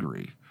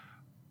angry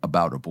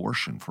about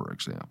abortion, for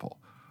example,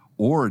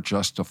 or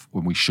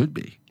when we should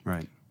be.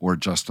 Right. Or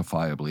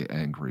justifiably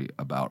angry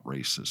about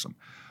racism.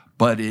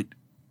 But it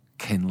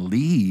can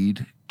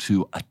lead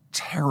to a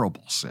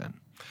terrible sin.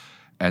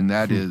 And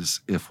that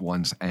is if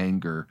one's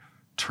anger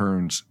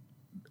turns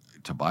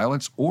to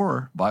violence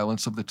or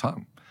violence of the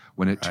tongue,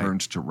 when it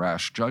turns to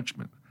rash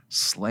judgment,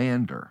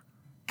 slander,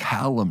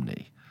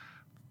 calumny,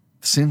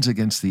 sins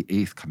against the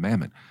 8th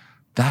commandment.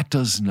 That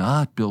does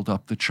not build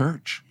up the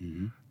church.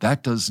 Mm-hmm.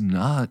 That does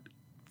not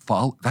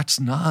follow. That's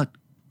not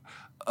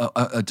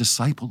a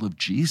disciple of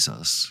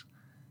Jesus.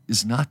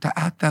 Is not to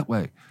act that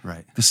way.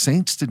 Right. The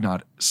saints did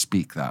not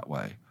speak that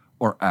way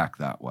or act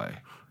that way.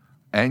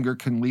 Anger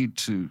can lead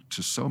to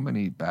so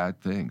many bad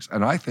things.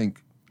 And I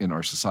think in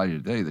our society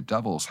today, the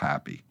devil's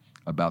happy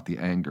about the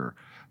anger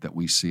that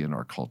we see in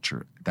our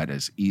culture that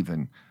has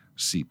even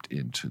seeped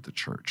into the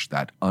church,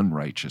 that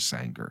unrighteous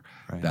anger,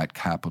 that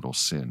capital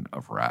sin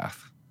of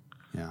wrath.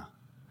 Yeah.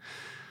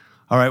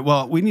 All right,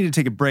 well, we need to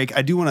take a break.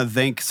 I do want to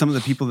thank some of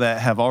the people that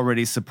have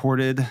already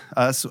supported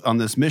us on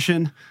this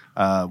mission.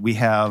 We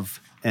have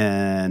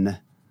an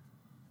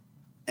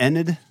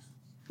Enid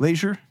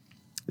Leisure.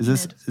 Is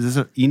this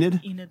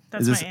Enid? Enid,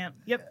 that's my aunt.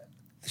 Yep.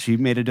 She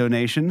made a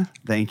donation.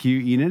 Thank you,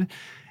 Enid.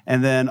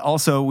 And then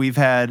also we've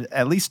had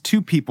at least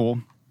 2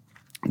 people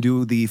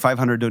do the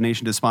 $500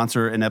 donation to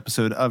sponsor an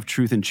episode of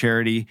Truth and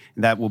Charity.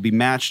 That will be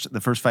matched,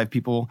 the first 5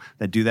 people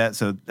that do that.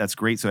 So that's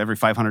great. So every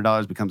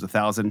 $500 becomes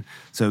 $1,000.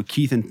 So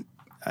Keith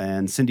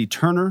and Cindy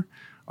Turner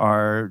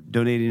are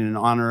donating in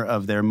honor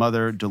of their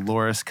mother,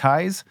 Dolores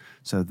Kais.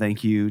 So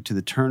thank you to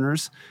the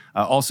Turners.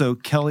 Also,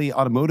 Kelly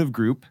Automotive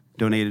Group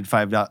donated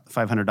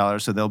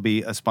 $500. So they'll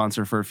be a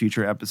sponsor for a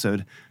future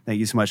episode. Thank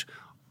you so much.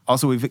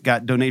 Also, we've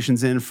got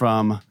donations in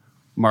from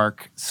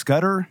Mark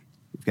Scudder.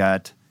 We've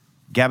got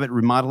Gabbett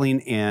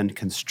Remodeling and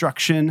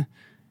Construction,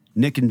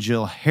 Nick and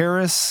Jill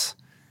Harris,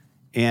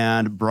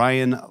 and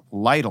Brian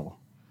Lytle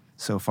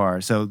so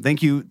far. So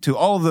thank you to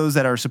all of those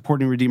that are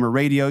supporting Redeemer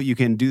Radio. You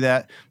can do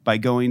that by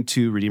going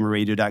to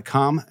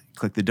redeemerradio.com,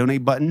 click the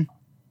donate button,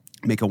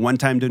 make a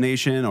one-time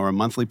donation or a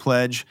monthly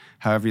pledge,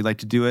 however you'd like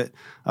to do it.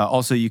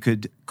 Also, you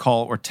could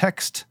call or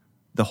text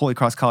the Holy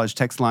Cross College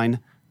text line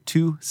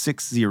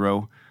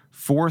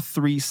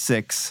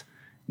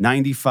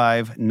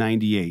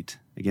 260-436-9598.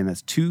 Again,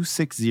 that's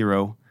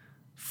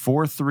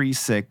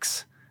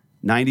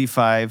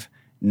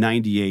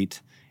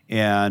 260-436-9598.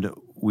 And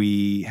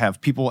we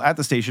have people at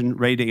the station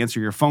ready to answer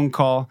your phone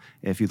call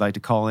if you'd like to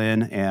call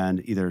in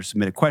and either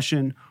submit a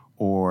question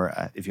or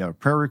if you have a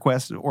prayer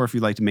request, or if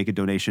you'd like to make a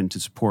donation to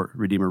support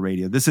Redeemer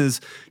Radio. This is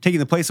taking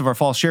the place of our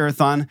fall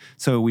share-a-thon,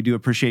 so we do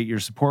appreciate your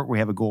support. We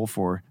have a goal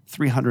for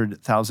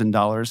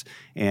 $300,000,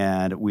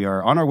 and we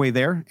are on our way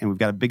there, and we've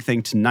got a big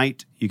thing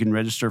tonight. You can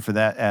register for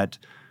that at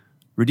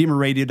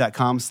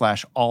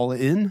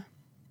redeemerradio.com/all-in,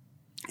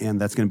 and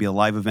that's going to be a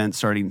live event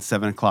starting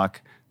 7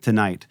 o'clock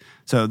tonight.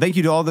 So thank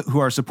you to all who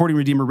are supporting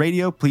Redeemer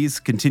Radio. Please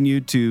continue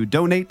to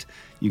donate.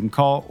 You can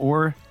call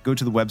or go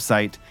to the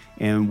website,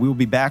 and we'll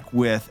be back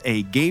with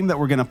a game that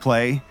we're going to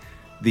play,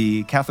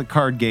 the Catholic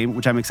card game,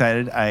 which I'm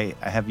excited. I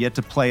have yet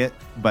to play it,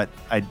 but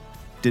I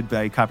did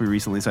buy a copy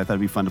recently, so I thought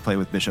it'd be fun to play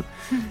with Bishop.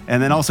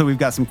 And then also we've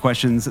got some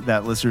questions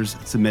that listeners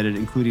submitted,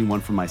 including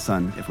one from my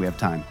son, if we have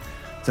time.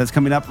 So that's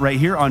coming up right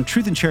here on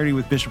Truth and Charity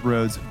with Bishop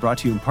Rhodes, brought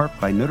to you in part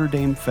by Notre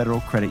Dame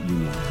Federal Credit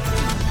Union.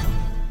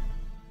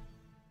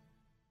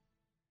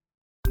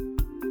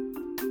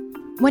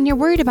 When you're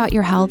worried about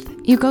your health,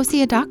 you go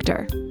see a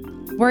doctor.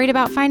 Worried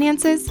about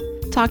finances?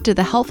 Talk to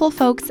the helpful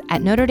folks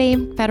at Notre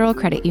Dame Federal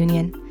Credit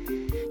Union.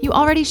 You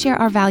already share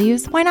our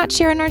values, why not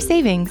share in our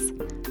savings?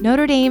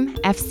 Notre Dame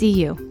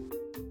FCU.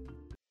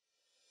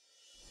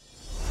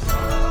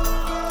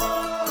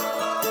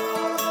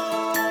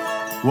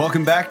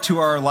 Welcome back to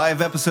our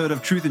live episode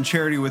of Truth and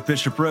Charity with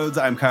Bishop Rhodes.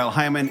 I'm Kyle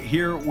Hyman,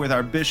 here with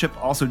our bishop.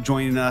 Also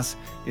joining us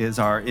is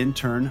our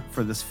intern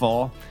for this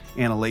fall,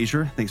 Anna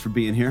Lazier. Thanks for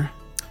being here.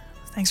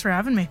 Thanks for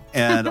having me.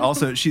 And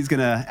also, she's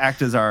going to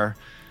act as our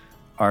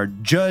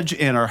judge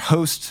and our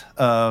host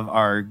of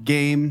our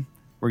game.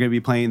 We're going to be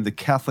playing the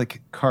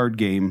Catholic card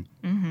game.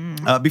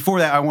 Mm-hmm. Before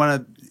that, I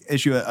want to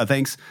issue a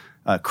thanks.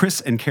 Chris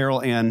and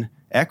Carol Ann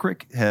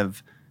Eckrick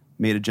have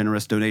made a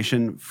generous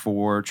donation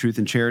for Truth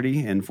and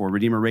Charity and for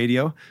Redeemer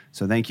Radio.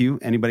 So thank you.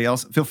 Anybody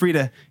else, feel free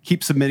to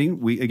keep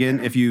submitting. Again,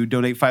 if you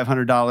donate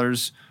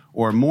 $500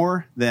 or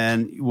more,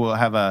 then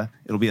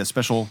it'll be a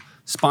special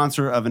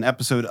sponsor of an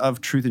episode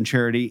of Truth and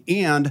Charity,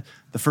 and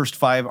the first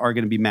 5 are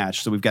going to be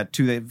matched. So we've got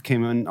 2 that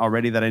came in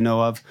already that I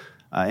know of.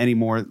 Any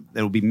more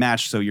that will be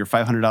matched, so your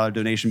 $500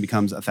 donation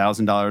becomes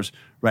 $1,000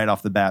 right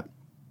off the bat.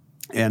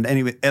 And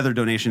any other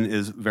donation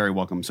is very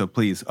welcome. So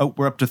please. Oh,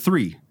 we're up to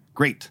 3.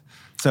 Great.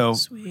 So,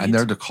 Sweet. And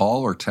they're to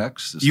call or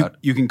text?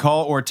 You can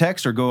call or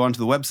text or go onto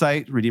the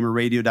website,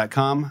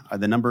 redeemerradio.com.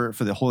 The number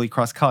for the Holy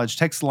Cross College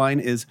text line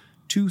is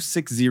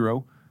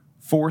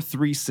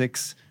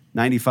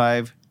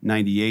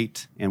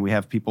 260-436-9598. And we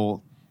have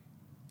people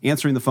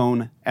answering the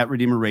phone at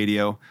Redeemer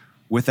Radio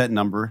with that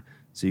number.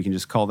 So you can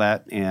just call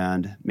that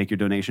and make your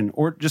donation,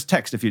 or just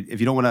text if you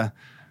don't want to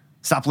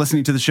stop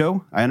listening to the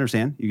show. I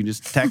understand. You can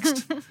just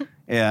text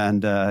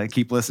and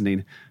keep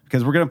listening,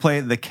 because we're going to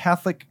play the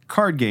Catholic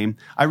card game.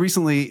 I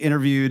recently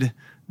interviewed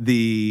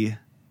the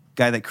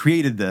guy that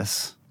created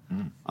this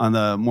on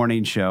the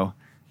morning show,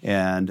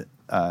 and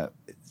it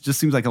just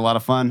seems like a lot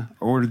of fun.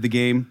 I ordered the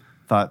game,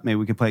 thought maybe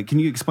we could play. Can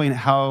you explain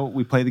how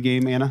we play the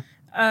game, Anna?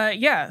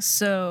 Yeah.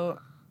 So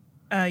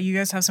you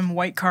guys have some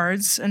white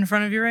cards in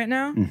front of you right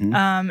now.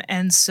 Mm-hmm.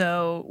 And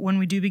so when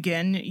we do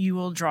begin, you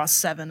will draw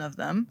 7 of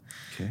them.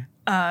 Okay.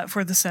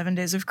 For the 7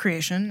 days of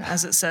creation,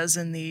 as it says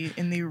in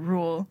the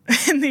rules.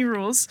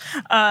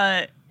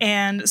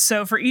 And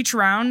so for each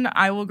round,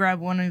 I will grab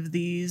one of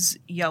these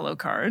yellow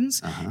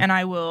cards and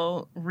I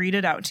will read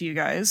it out to you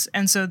guys.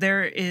 And so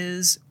there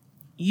is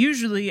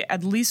usually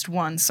at least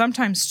 1,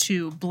 sometimes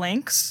 2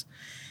 blanks.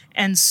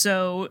 And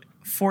so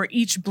for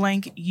each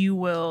blank, you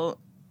will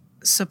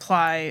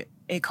supply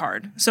a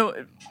card.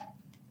 So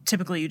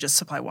typically you just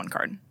supply 1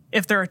 card.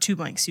 If there are 2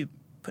 blanks, you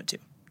put 2.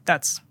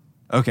 That's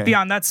okay.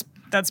 That's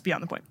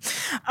beyond the point.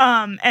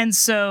 And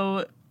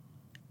so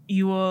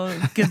you will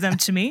give them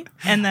to me,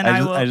 and then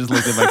I just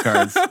looked at my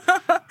cards.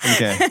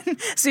 Okay.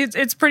 See,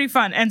 it's pretty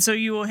fun. And so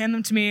you will hand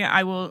them to me.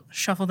 I will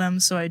shuffle them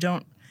so I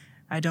don't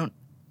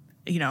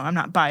I'm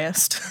not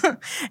biased.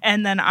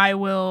 And then I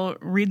will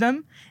read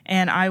them,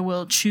 and I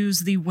will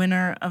choose the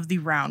winner of the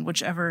round,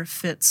 whichever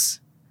fits,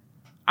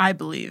 I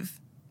believe,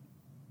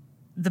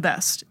 the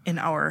best in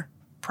our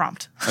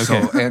prompt. So,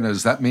 Anna,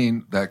 does that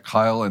mean that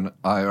Kyle and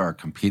I are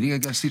competing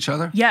against each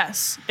other?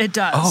 Yes, it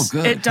does. Oh,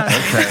 good. It does.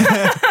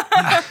 Okay.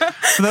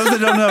 For those that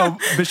don't know,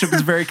 Bishop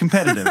is very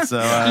competitive. So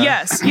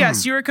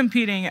Yes, you are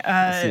competing. see.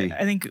 I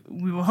think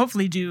we will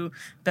hopefully do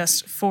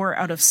best 4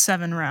 out of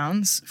 7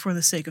 rounds for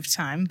the sake of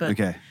time, but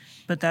Okay.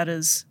 but that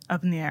is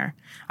up in the air.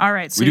 All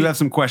right, so We do have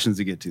some questions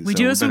to get to. we so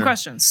do we have some better-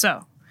 questions.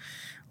 So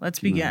let's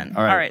begin.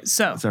 All right.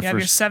 So That's our you have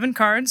your first- 7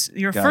 cards.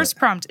 Your Got first it.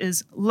 prompt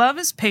is love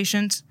is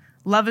patient,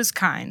 love is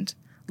kind,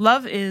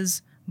 love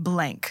is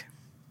blank.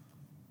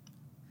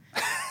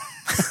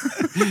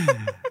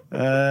 All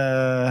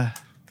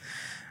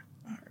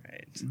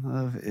right.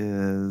 Love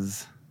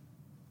is.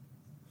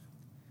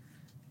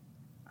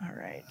 All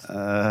right.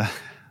 Uh,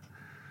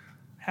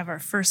 Have our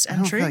first I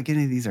don't entry. feel like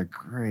any of these are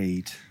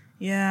great.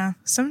 Yeah.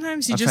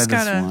 Sometimes you I'll just try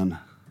gotta. this one.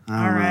 I don't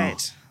All know.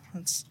 right.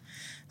 Let's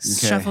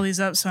Okay. shuffle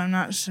these up. So I'm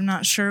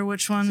not sure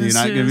which one So this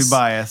you're not is. going to be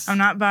biased. I'm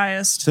not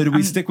biased. So do we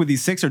I'm- stick with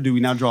these 6, or do we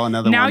now draw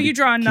another one? Now to you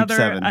draw keep another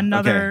 7?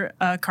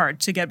 Okay.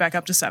 card to get back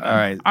up to 7. All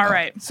right. All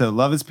right. So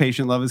love is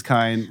patient, love is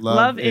kind,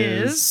 Love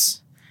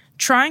is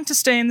trying to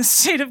stay in the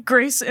state of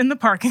grace in the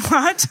parking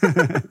lot.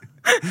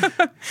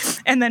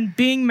 And then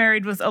being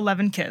married with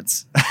 11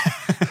 kids.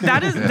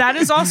 That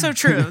is also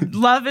true.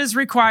 Love is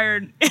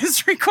required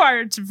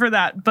for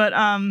that. But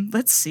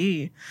let's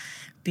see.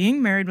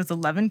 Being married with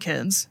 11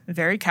 kids,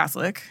 very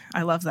Catholic.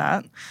 I love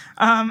that.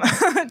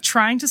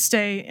 Trying to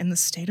stay in the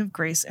state of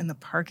grace in the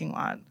parking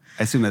lot.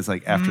 I assume that's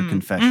like after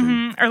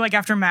confession. Or like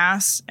after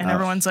mass, and Oh,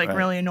 everyone's like right.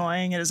 really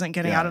annoying and isn't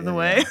getting Yeah, out of the yeah,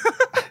 way.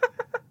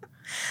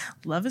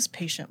 Love is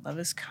patient. Love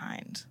is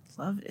kind.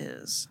 Love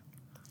is.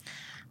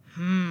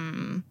 Who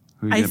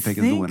are you going to pick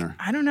as the winner?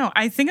 I don't know.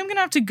 I think I'm going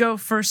to have to go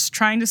first,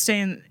 trying to stay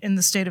in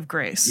the state of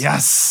grace.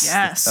 Yes.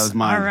 Yes. That was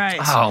mine. All right.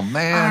 Oh,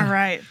 man. All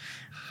right.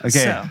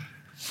 Okay.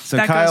 So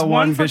that Kyle goes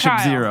 1, for Bishop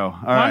Kyle. 0.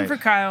 All right. 1 for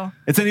Kyle.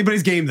 It's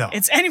anybody's game, though.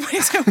 It's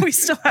anybody's. We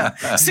still have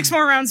 6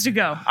 more rounds to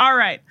go. All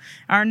right.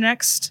 Our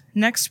next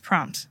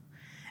prompt.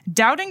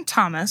 Doubting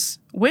Thomas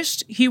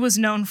wished he was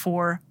known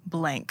for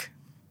blank.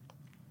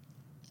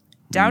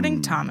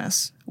 Doubting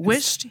Thomas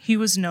wished he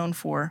was known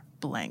for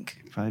blank.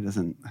 Probably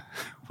doesn't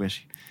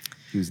wish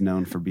he was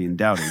known for being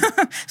doubting.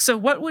 So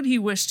what would he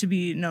wish to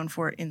be known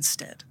for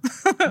instead?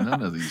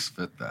 None of these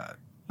fit that.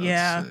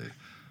 Yeah.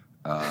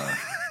 Let's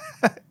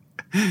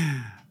see.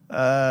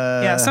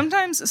 Yeah,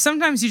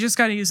 sometimes you just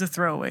got to use a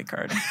throwaway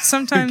card.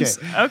 Sometimes,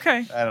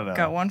 okay. I don't know.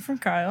 Got 1 from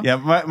Kyle. Yeah,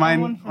 one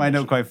mine for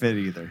don't quite fit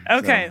either.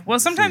 Okay, So, well,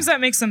 sometimes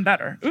that makes them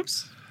better.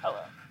 Oops. Hello.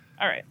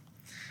 All right.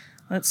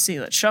 Let's see.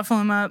 Let's shuffle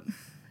them up.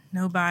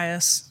 No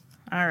bias.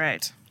 All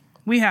right.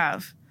 We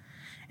have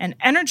an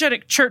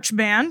energetic church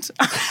band.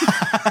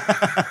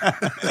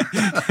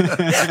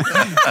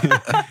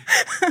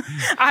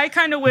 I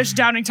kind of wish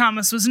Doubting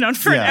Thomas was known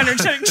for Yeah. an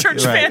energetic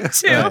church Right, band,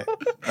 too. right.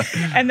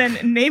 And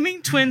then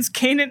naming twins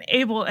Cain and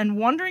Abel and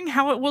wondering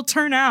how it will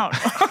turn out.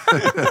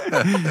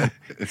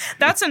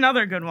 That's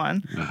another good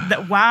one.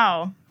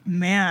 Wow,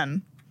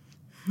 man.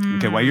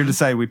 Okay, while you're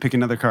deciding, we pick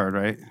another card,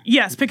 right?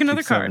 Yes, pick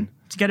another Pick card 7.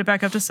 to get it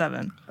back up to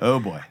 7. Oh,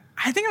 boy.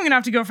 I think I'm gonna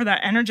have to go for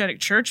that energetic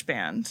church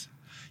band.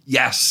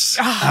 Yes.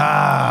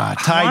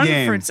 Tie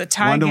game. It's a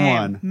tie 1 to game.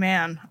 1.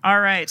 Man. All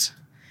right.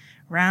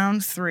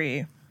 Round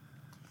 3.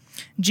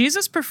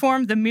 Jesus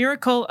performed the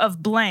miracle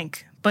of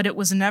blank, but it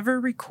was never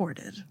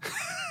recorded.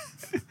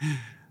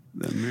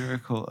 The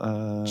miracle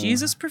of...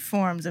 Jesus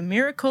performed the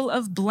miracle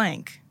of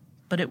blank,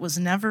 but it was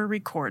never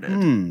recorded.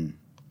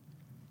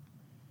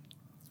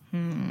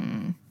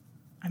 I'm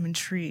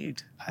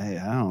intrigued. I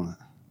don't...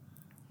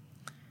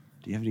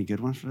 Do you have any good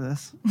ones for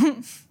this?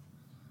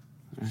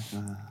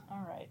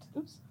 All right.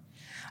 Oops.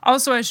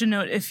 Also, I should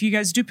note, if you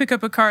guys do pick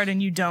up a card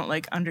and you don't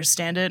like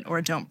understand it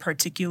or don't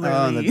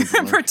particularly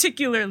doesn't work.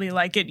 particularly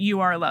like it,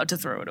 you are allowed to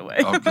throw it away.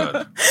 Oh,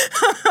 good.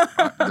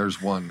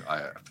 There's one I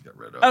have to get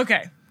rid of.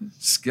 Okay.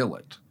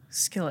 Skillet.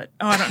 Skillet.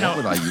 Oh, I don't How know.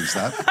 would I use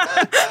that?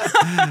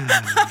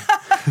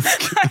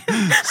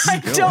 I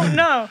don't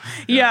know.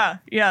 Yeah,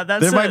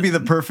 that's There might be the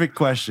perfect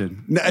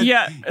question.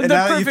 Yeah, And the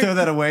now that you perfect- throw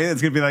that away,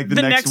 it's going to be like the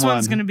the next next one.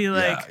 one's going to be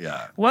like,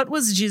 yeah. what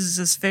was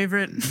Jesus'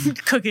 favorite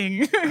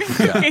cooking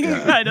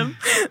yeah. item?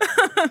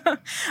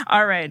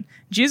 All right.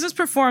 Jesus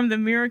performed the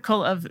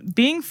miracle of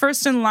being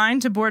first in line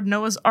to board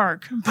Noah's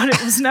Ark, but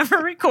it was never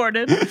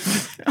recorded.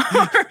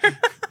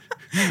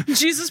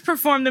 Jesus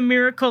performed the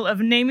miracle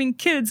of naming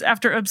kids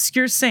after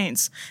obscure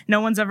saints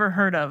no one's ever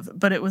heard of,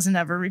 but it was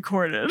never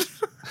recorded.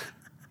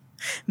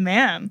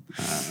 Man.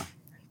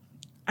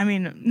 I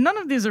mean, none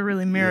of these are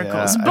really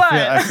miracles, Yeah, but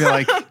I feel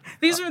like,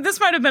 this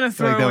might have been a I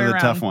feel like throwaway that was a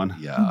round. tough one.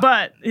 Yeah.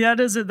 But that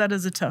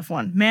is a tough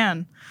one.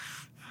 Man.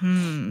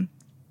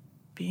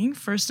 Being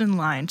first in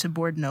line to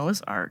board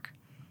Noah's Ark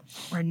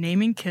or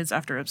naming kids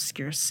after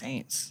obscure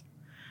saints.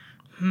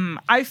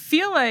 I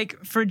feel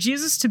like for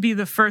Jesus to be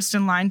the first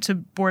in line to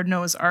board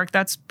Noah's Ark,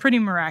 that's pretty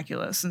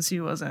miraculous since he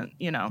wasn't,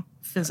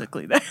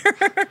 physically there.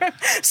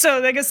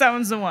 So I guess that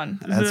one's the one.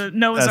 The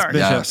Noah's Ark.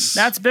 Bishop. Yes.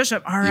 That's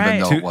Bishop. All Even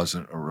right. though it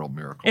wasn't a real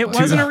miracle. It but-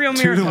 wasn't a real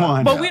 2 to miracle.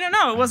 1. But we don't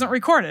know. It wasn't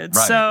recorded.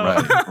 Right,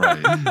 so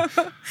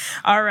right.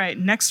 all right,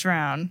 next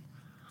round.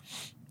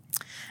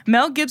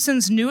 Mel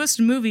Gibson's newest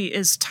movie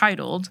is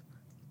titled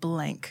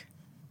blank.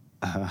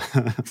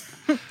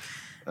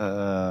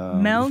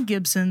 Mel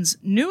Gibson's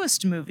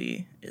newest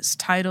movie is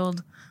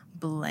titled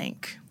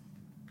blank.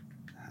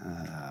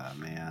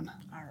 Man.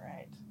 All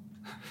right.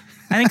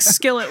 I think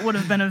Skillet would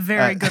have been a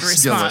very good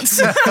Skillet.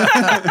 response.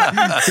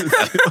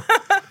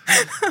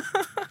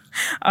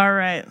 All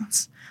right.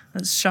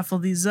 Let's shuffle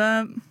these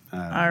up.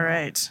 All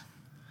right.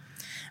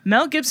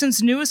 Mel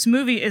Gibson's newest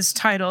movie is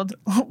titled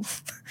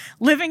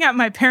Living at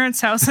My Parents'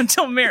 House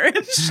Until Marriage.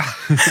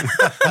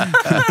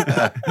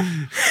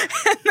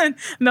 And then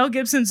Mel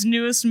Gibson's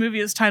newest movie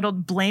is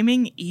titled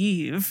Blaming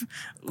Eve.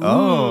 Ooh.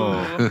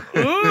 Oh.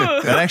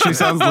 Ooh. That actually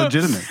sounds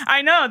legitimate.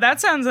 I know. That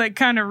sounds like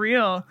kind of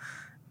real.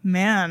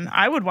 Man,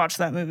 I would watch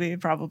that movie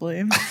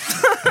probably.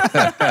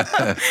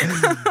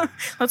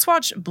 Let's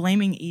watch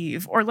Blaming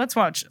Eve, or let's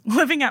watch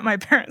Living at My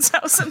Parents'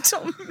 House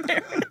Until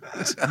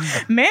Marriage.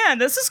 Man,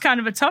 this is kind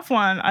of a tough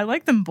one. I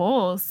like them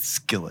both.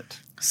 Skillet.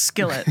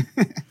 Skillet.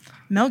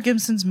 Mel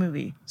Gibson's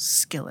movie,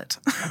 Skillet.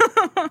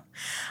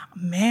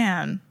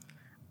 Man,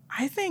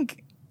 I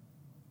think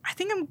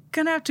I'm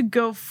gonna have to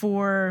go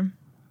for.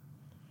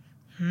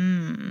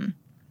 I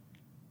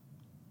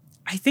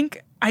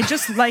think I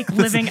just like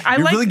living. You're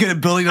really good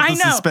at building up the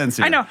suspense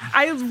here. I know.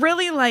 I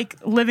really like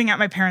Living at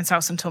My Parents'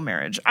 House Until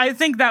Marriage. I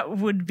think that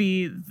would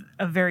be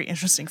a very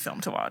interesting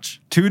film to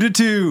watch. 2 to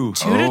 2.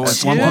 2 to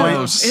It's 2. 1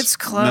 point. It's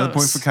close. Another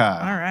point for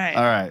Kyle. All right.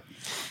 All right.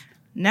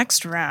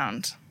 Next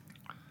round.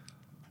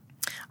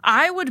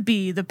 I would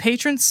be the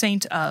patron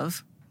saint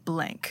of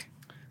blank.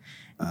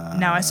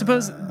 Now, I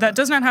suppose that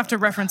does not have to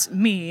reference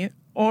me,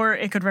 or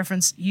it could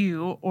reference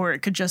you, or it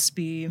could just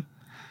be,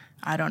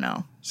 I don't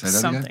know, Say that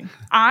something. again?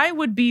 I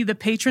would be the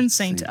patron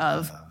saint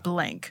of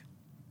blank.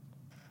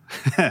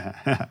 All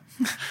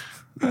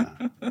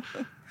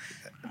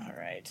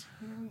right.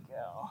 Here we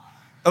go.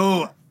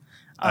 Oh,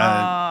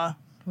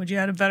 Would you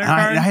add a better I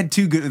card? had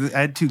two good.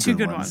 I had two Two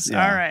good good ones.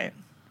 Yeah. All right.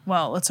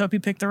 Well, let's hope you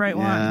pick the right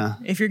Yeah.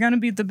 one. If you're gonna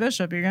beat the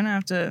bishop, you're gonna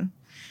have to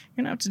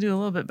do a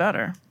little bit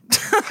better.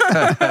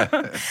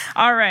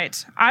 All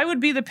right. I would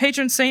be the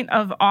patron saint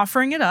of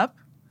offering it up.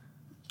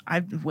 I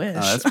wish.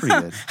 That's pretty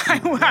good.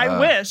 I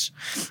wish.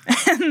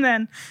 And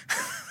then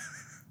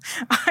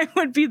I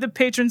would be the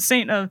patron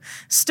saint of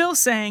still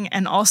saying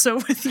and also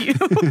with you.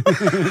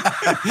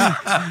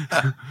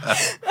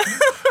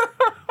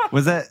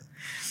 Was that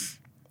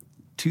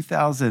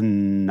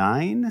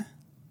 2009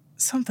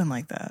 Something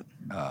like that.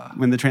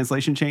 when the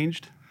translation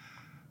changed?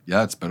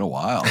 Yeah, it's been a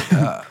while.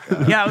 Yeah.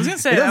 Yeah, I was gonna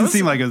say It that doesn't was,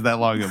 seem like it was that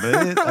long ago, but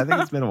I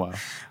think it's been a while.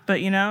 but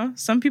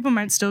some people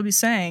might still be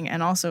saying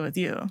and also with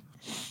you.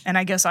 And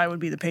I guess I would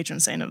be the patron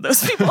saint of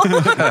those people.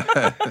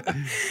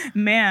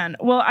 Man,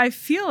 well, I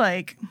feel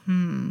like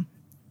The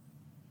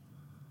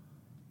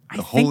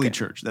Holy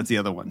Church. That's the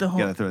other one. The You whole-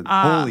 gotta throw in the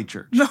Holy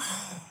Church. the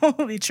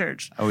Holy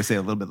Church. I always say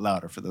a little bit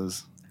louder for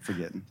those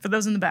forgetting. For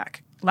those in the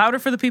back. Louder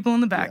for the people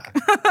in the back.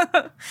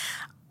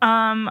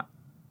 I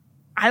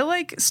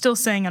like still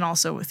saying and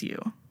also with you.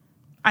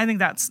 I think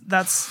that's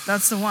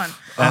the one.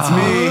 That's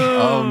me.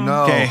 Oh,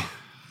 no. Okay.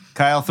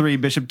 Kyle 3,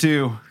 Bishop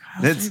 2.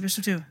 It's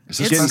Bishop 2. Is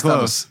this getting best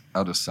close.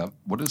 Out of 7?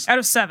 What is Out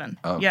of 7.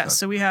 Oh, okay. Yes,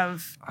 so we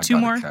have I two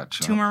gotta more catch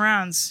two up. more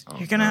rounds.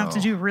 You're going to have to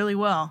no. do really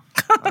well.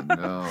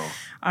 No.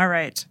 All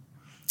right.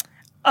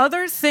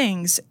 Other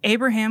things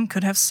Abraham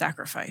could have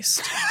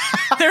sacrificed.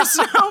 There's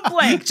no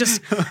blank,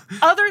 just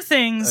other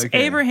things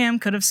Okay. Abraham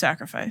could have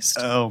sacrificed.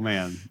 Oh,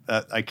 man.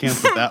 I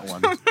canceled that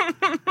one.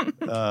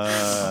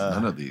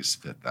 None of these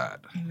fit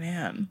that.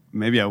 Man,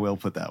 Maybe I will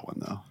put that one,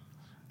 though.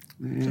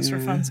 just for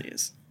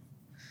funsies.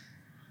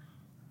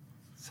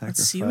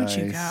 Let's see what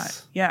you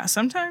got. Yeah,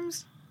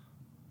 sometimes.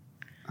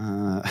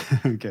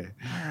 Okay.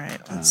 All right,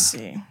 let's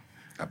see.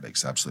 That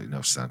makes absolutely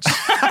no sense.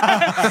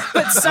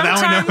 But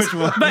sometimes, Now we know which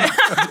one.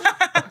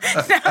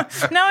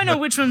 now I know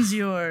which one's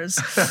yours.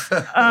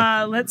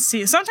 Let's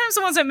see. Sometimes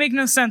the ones that make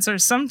no sense are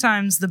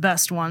sometimes the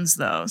best ones,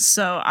 though.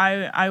 So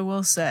I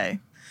will say.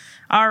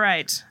 All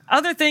right.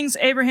 Other things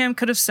Abraham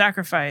could have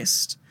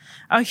sacrificed.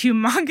 A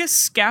humongous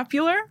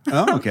scapular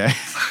Oh, okay.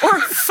 or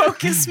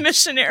focus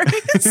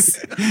missionaries.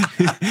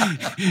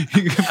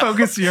 You can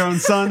focus your own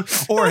son,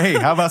 or hey,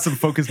 how about some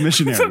focus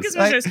missionaries? Focus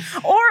missionaries.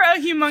 Or a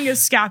humongous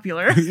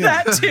scapular.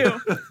 That too.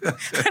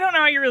 I don't know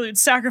how you really would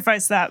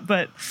sacrifice that,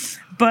 but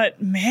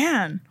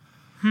man.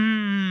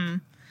 A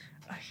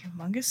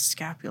humongous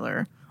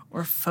scapular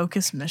or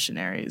focus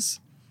missionaries.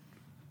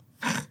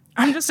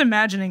 I'm just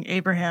imagining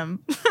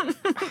Abraham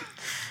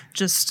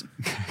just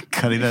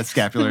Cutting that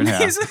scapular in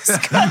half. he's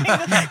just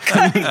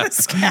cutting the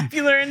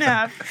scapular in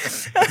half.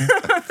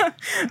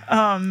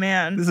 Oh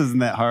man. This isn't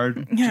that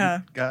hard. Yeah.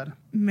 God.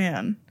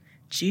 Man.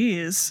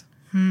 Jeez.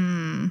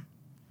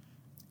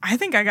 I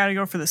think I got to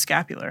go for the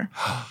scapular.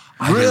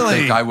 I didn't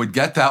think I would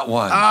get that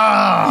one.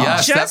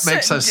 Yes, that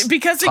makes us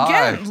because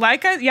tie.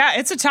 again,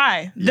 it's a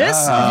tie. Yeah. This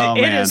Oh,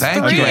 it man. is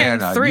Thank 3 you,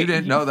 and Anna. 3. You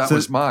didn't know that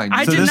was mine.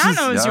 I So did this not is-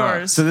 know it was yeah.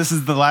 yours. So this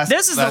is the last.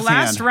 This is the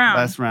last hand. round.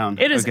 Last round.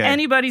 It is Okay.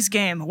 anybody's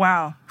game.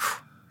 Wow.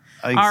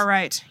 I think All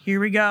right, here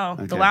we go.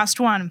 The Okay. last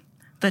one.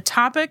 The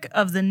topic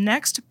of the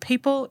next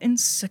papal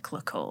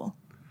encyclical.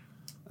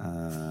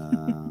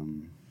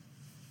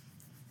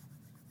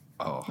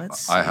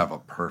 Let's I see. have a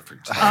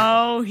perfect.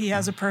 Oh, he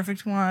has a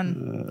perfect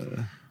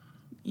one.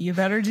 You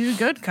better do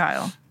good,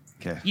 Kyle.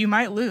 Okay. You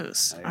might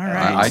lose. All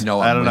right. I know.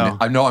 I don't winning. know.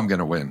 I know I'm going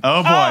to win.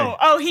 Oh boy.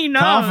 Oh, he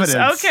knows.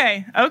 Confidence.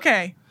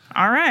 Okay.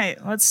 All right.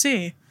 Let's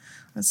see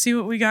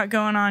what we got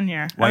going on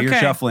here. While you're Okay.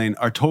 shuffling,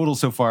 our total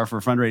so far for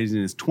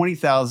fundraising is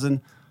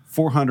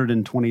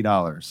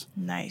 $20,420.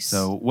 Nice.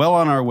 So well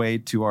on our way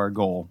to our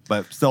goal,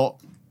 but still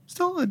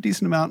a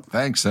decent amount.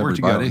 Thanks, work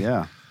to go. everybody.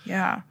 Yeah.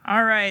 yeah.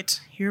 All right.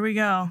 Here we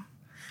go.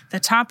 The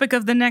topic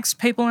of the next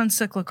papal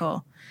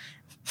encyclical.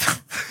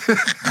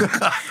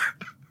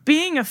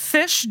 Being a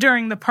fish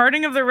during the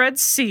parting of the Red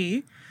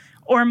Sea,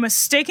 or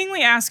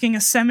mistakenly asking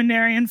a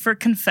seminarian for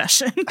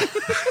confession.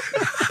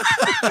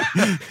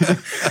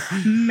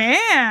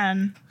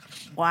 Man.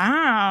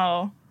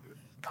 Wow.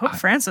 Pope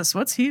Francis,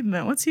 what's he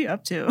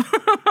up to?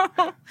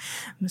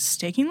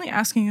 Mistakenly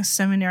asking a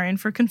seminarian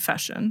for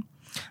confession.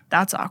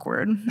 That's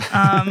awkward.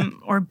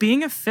 Or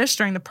being a fish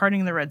during the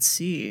parting of the Red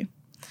Sea.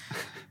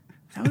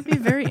 That would be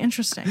very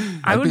interesting.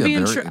 I would be be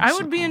a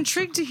very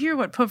intrigued to hear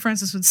what Pope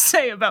Francis would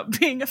say about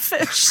being a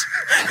fish.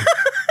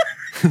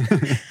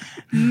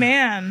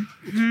 Man.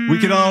 We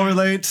can all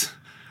relate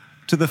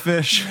to the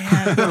fish.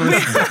 that was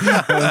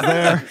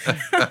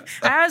there.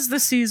 As the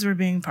seas were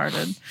being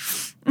parted.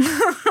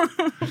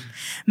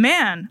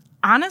 Man,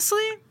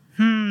 honestly,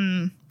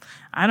 I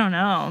don't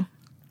know.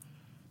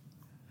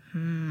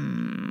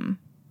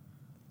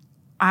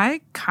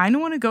 I kind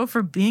of want to go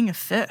for being a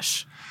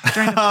fish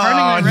during the parting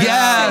of the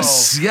Red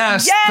Sea.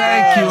 Yes.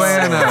 Thank you,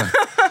 Anna.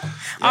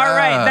 All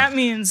right, Yeah. that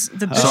means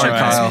the bishop Sorry,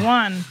 has Kyle.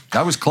 won.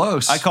 That was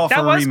close. I call for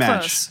That a was rematch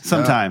close.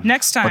 sometime.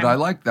 Next time. But I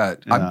like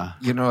that. Yeah.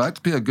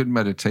 That'd be a good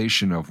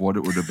meditation of what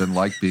it would have been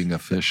like being a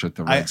fish at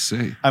the Red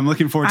Sea. I'm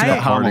looking forward to I-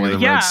 that Parting of homily.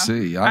 the Yeah. Red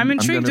Sea. I'm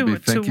intrigued gonna be to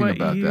thinking what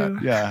about you, that.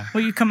 Yeah.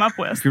 what you come up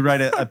with. You could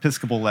write an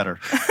Episcopal letter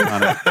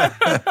on it.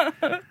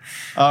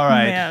 All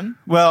right. Man,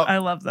 Well, I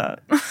love that.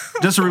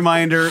 just a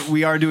reminder,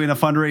 we are doing a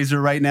fundraiser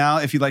right now.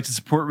 If you'd like to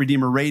support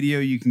Redeemer Radio,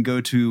 you can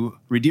go to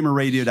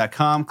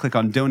redeemerradio.com, click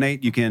on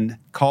donate. You can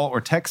call or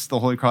text the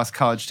Holy Cross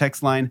College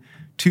text line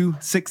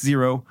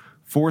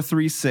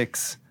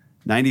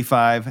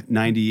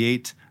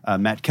 260-436-9598.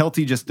 Matt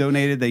Kelty just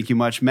donated. Thank you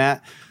much,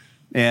 Matt.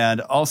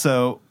 And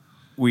also,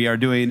 we are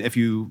doing, if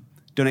you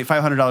donate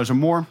 $500 or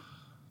more,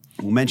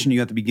 we'll mention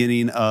you at the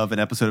beginning of an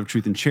episode of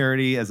Truth and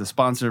Charity as a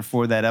sponsor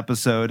for that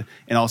episode.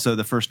 And also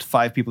the first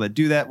 5 people that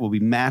do that will be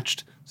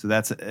matched. So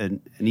that's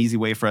an easy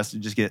way for us to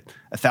just get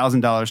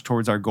 $1,000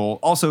 towards our goal.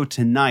 Also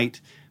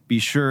tonight, be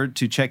sure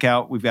to check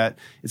out, it's going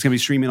to be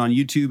streaming on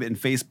YouTube and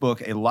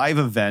Facebook, a live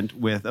event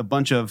with a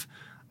bunch of,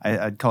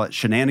 I'd call it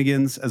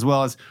shenanigans, as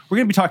well as we're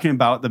going to be talking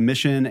about the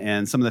mission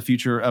and some of the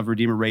future of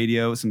Redeemer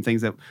Radio, some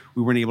things that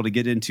we weren't able to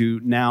get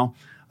into now.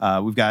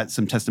 We've got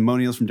some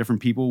testimonials from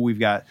different people. We've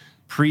got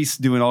priests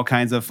doing all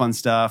kinds of fun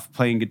stuff,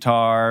 playing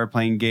guitar,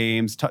 playing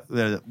games.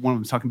 One of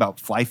them talking about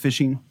fly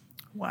fishing.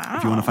 Wow.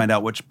 If you want to find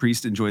out which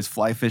priest enjoys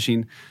fly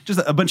fishing, just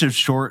a bunch of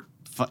short,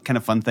 kind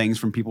of fun things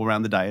from people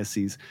around the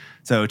diocese.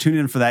 So tune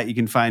in for that. You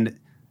can find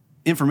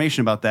information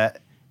about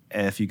that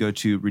if you go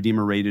to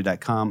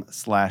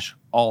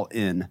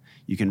redeemerradio.com/all-in.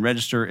 You can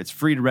register. It's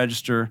free to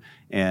register,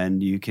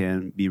 and you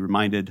can be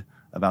reminded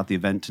about the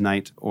event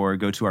tonight, or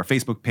go to our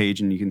Facebook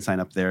page and you can sign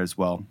up there as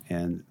well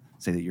and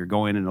say that you're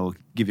going, and it'll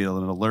give you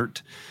an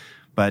alert.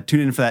 But tune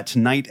in for that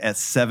tonight at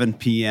 7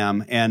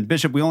 p.m. And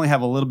Bishop, we only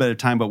have a little bit of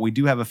time, but we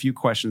do have a few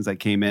questions that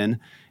came in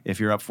if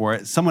you're up for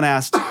it. Someone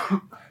asked,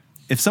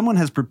 if someone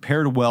has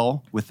prepared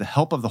well with the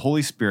help of the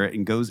Holy Spirit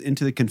and goes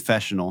into the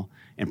confessional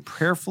and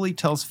prayerfully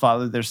tells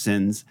Father their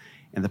sins,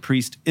 and the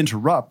priest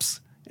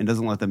interrupts and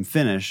doesn't let them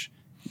finish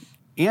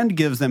and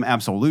gives them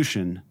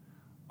absolution,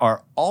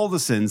 are all the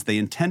sins they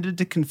intended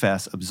to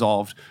confess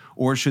absolved,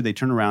 or should they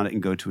turn around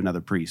and go to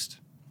another priest?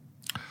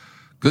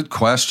 Good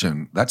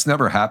question. That's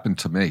never happened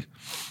to me.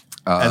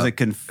 As a Has it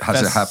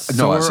confessor? happened?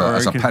 No, as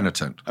a or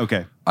penitent.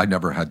 Okay. I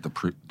never had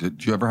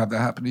Did you ever have that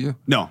happen to you?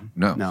 No.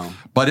 No.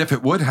 But if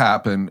it would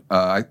happen,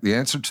 the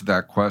answer to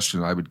that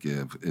question I would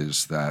give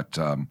is that,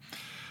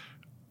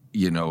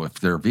 if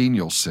there are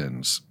venial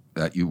sins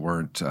that you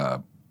weren't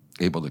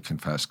able to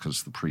confess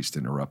because the priest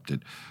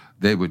interrupted,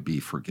 they would be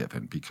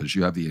forgiven because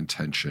you have the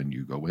intention.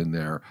 You go in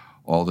there,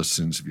 all the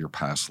sins of your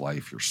past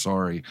life, you're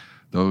sorry.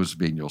 Those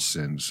venial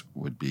sins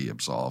would be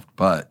absolved.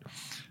 But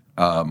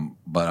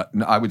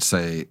I would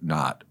say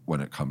not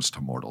when it comes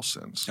to mortal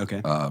sins.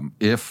 Okay.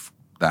 If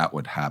that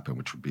would happen,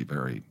 which would be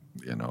very,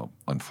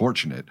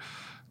 unfortunate,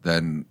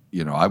 then,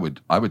 I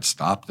would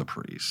stop the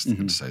priest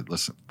and say,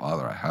 listen,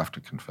 Father, I have to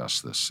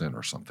confess this sin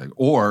or something.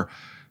 Or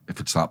If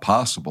it's not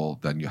possible,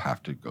 then you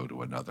have to go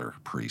to another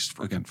priest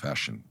for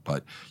confession.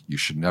 But you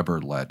should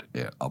never let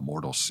a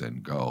mortal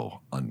sin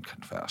go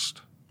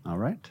unconfessed. All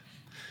right.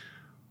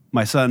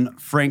 My son,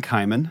 Frank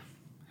Hyman,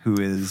 who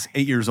is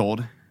 8 years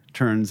old,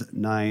 turns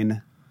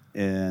 9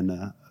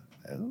 in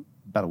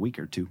about a week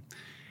or two.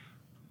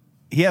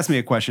 He asked me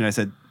a question. I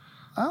said,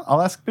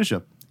 I'll ask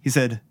Bishop. He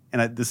said,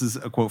 and this is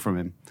a quote from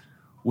him,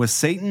 "Was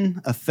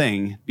Satan a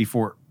thing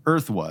before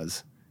Earth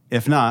was?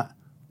 If not,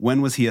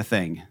 when was he a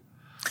thing?"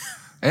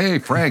 Hey,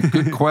 Frank,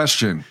 good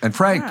question. And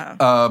Frank,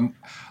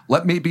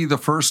 let me be the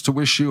first to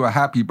wish you a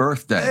happy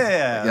birthday.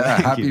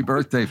 Yeah, happy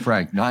birthday,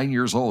 Frank. 9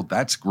 years old.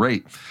 That's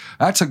great.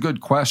 That's a good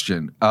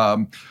question.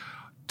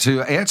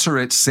 To answer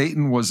it,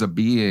 Satan was a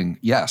being,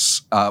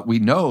 yes. We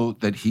know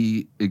that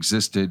he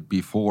existed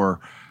before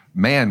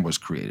man was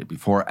created,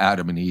 before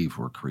Adam and Eve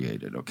were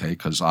created, okay?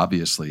 Because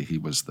obviously he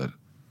was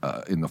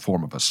in the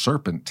form of a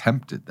serpent,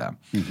 tempted them.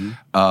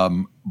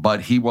 Mm-hmm.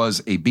 But he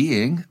was a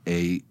being,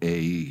 a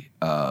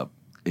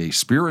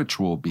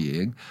spiritual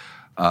being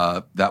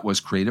that was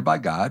created by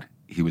God.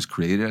 He was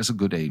created as a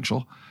good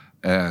angel,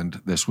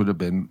 and this would have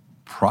been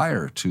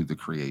prior to the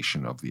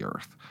creation of the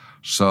earth.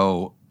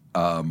 So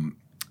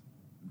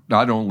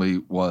not only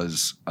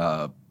was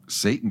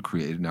Satan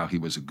created, now he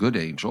was a good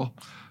angel.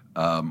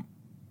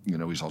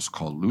 He's also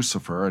called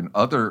Lucifer, and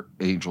other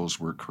angels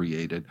were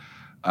created,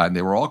 and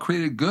they were all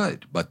created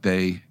good, but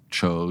they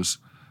chose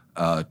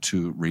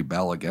to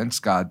rebel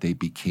against God. They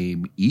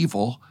became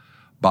evil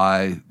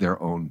by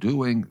their own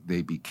doing.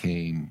 They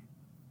became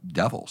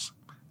devils.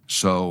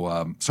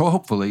 So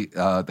hopefully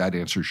that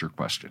answers your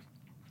question.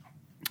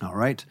 All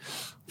right.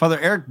 Father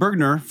Eric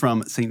Bergner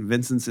from St.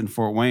 Vincent's in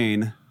Fort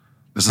Wayne.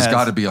 This has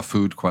got to be a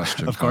food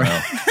question. Of course.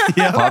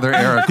 Yeah. Father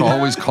Eric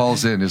always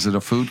calls in. Is it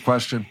a food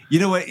question? You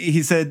know what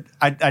he said?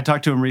 I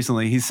talked to him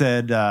recently. He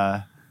said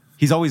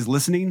he's always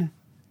listening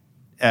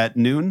at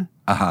noon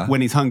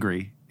when he's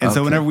hungry. And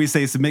so whenever we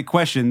say submit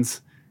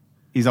questions,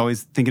 he's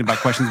always thinking about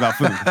questions about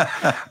food.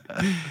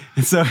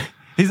 And so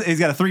he's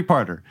got a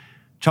 3-parter: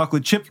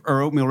 chocolate chip or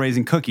oatmeal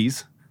raisin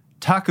cookies,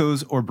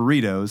 tacos or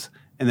burritos,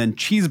 and then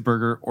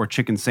cheeseburger or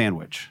chicken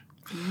sandwich.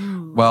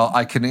 Well,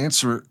 I can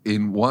answer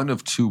in one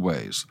of two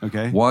ways.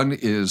 Okay. One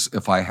is,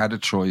 if I had a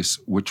choice,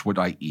 which would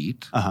I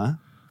eat? And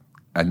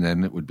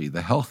then it would be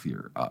the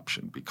healthier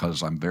option,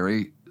 because I'm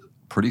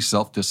pretty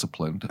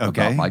self-disciplined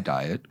about my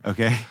diet.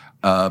 Okay.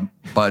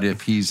 But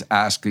if he's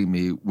asking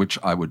me which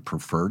I would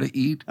prefer to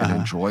eat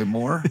and enjoy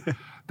more,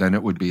 then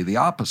it would be the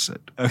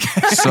opposite.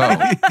 Okay. So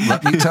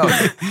let me tell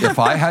you, if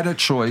I had a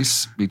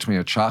choice between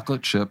a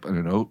chocolate chip and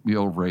an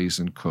oatmeal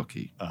raisin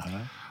cookie,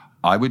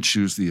 I would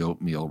choose the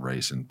oatmeal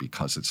raisin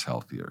because it's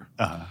healthier.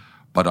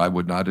 But I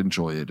would not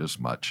enjoy it as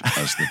much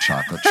as the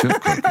chocolate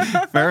chip cookie.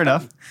 Fair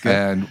enough. Good.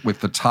 And with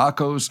the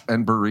tacos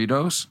and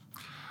burritos,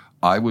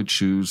 I would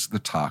choose the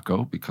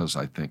taco because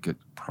I think it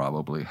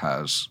probably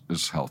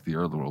is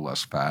healthier, a little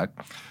less fat.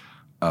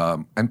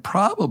 And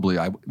probably,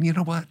 you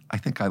know what? I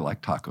think I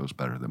like tacos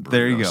better than burritos.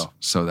 There you go.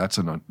 So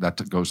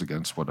that goes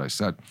against what I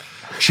said.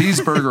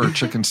 Cheeseburger or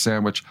chicken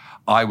sandwich,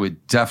 I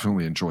would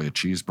definitely enjoy a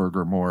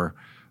cheeseburger more,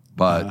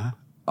 but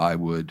I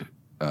would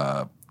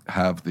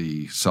have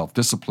the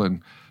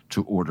self-discipline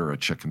to order a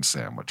chicken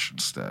sandwich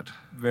instead.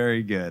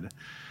 Very good.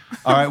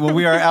 All right, well,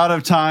 we are out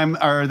of time.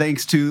 Our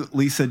thanks to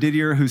Lisa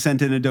Didier, who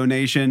sent in a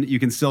donation. You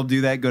can still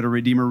do that. Go to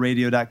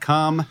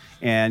redeemerradio.com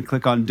and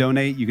click on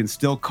donate. You can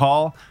still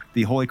call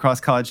the Holy Cross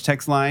College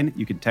text line.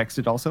 You can text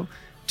it also,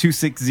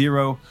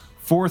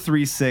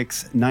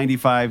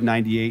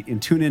 260-436-9598.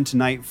 And tune in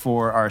tonight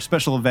for our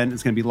special event.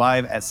 It's going to be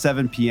live at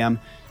 7 p.m.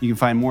 You can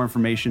find more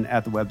information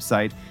at the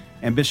website.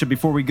 And Bishop,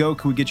 before we go,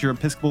 could we get your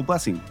Episcopal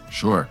blessing?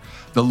 Sure.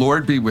 The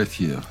Lord be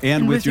with you.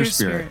 And with your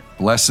spirit.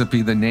 Blessed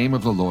be the name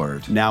of the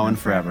Lord. Now and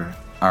forever.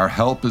 Our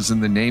help is in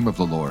the name of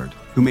the Lord,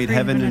 who made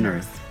heaven and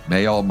earth.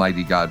 May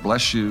Almighty God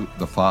bless you,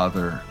 the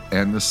Father,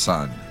 and the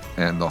Son,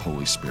 and the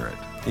Holy Spirit.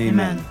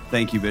 Amen.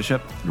 Thank you,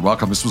 Bishop. You're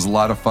welcome. This was a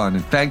lot of fun.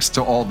 And thanks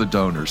to all the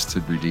donors to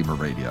Redeemer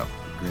Radio.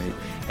 Great.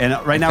 And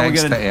right now we're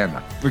going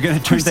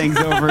to turn things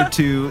over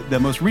to the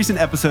most recent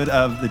episode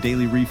of the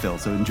Daily Refill.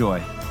 So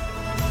enjoy.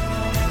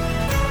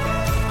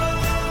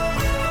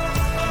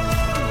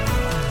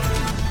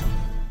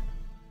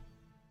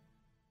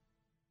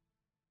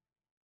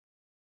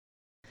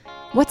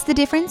 What's the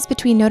difference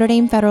between Notre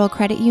Dame Federal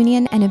Credit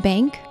Union and a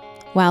bank?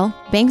 Well,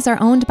 banks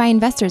are owned by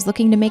investors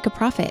looking to make a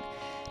profit.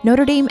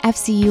 Notre Dame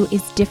FCU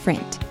is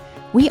different.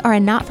 We are a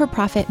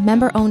not-for-profit,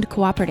 member-owned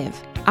cooperative.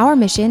 Our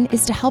mission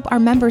is to help our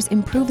members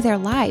improve their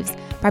lives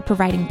by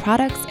providing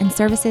products and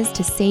services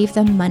to save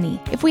them money.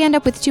 If we end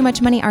up with too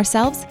much money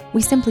ourselves,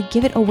 we simply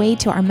give it away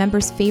to our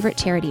members' favorite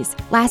charities.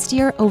 Last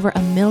year, over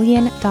 $1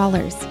 million.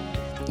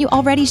 You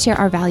already share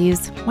our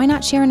values. Why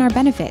not share in our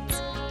benefits?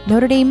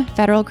 Notre Dame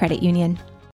Federal Credit Union.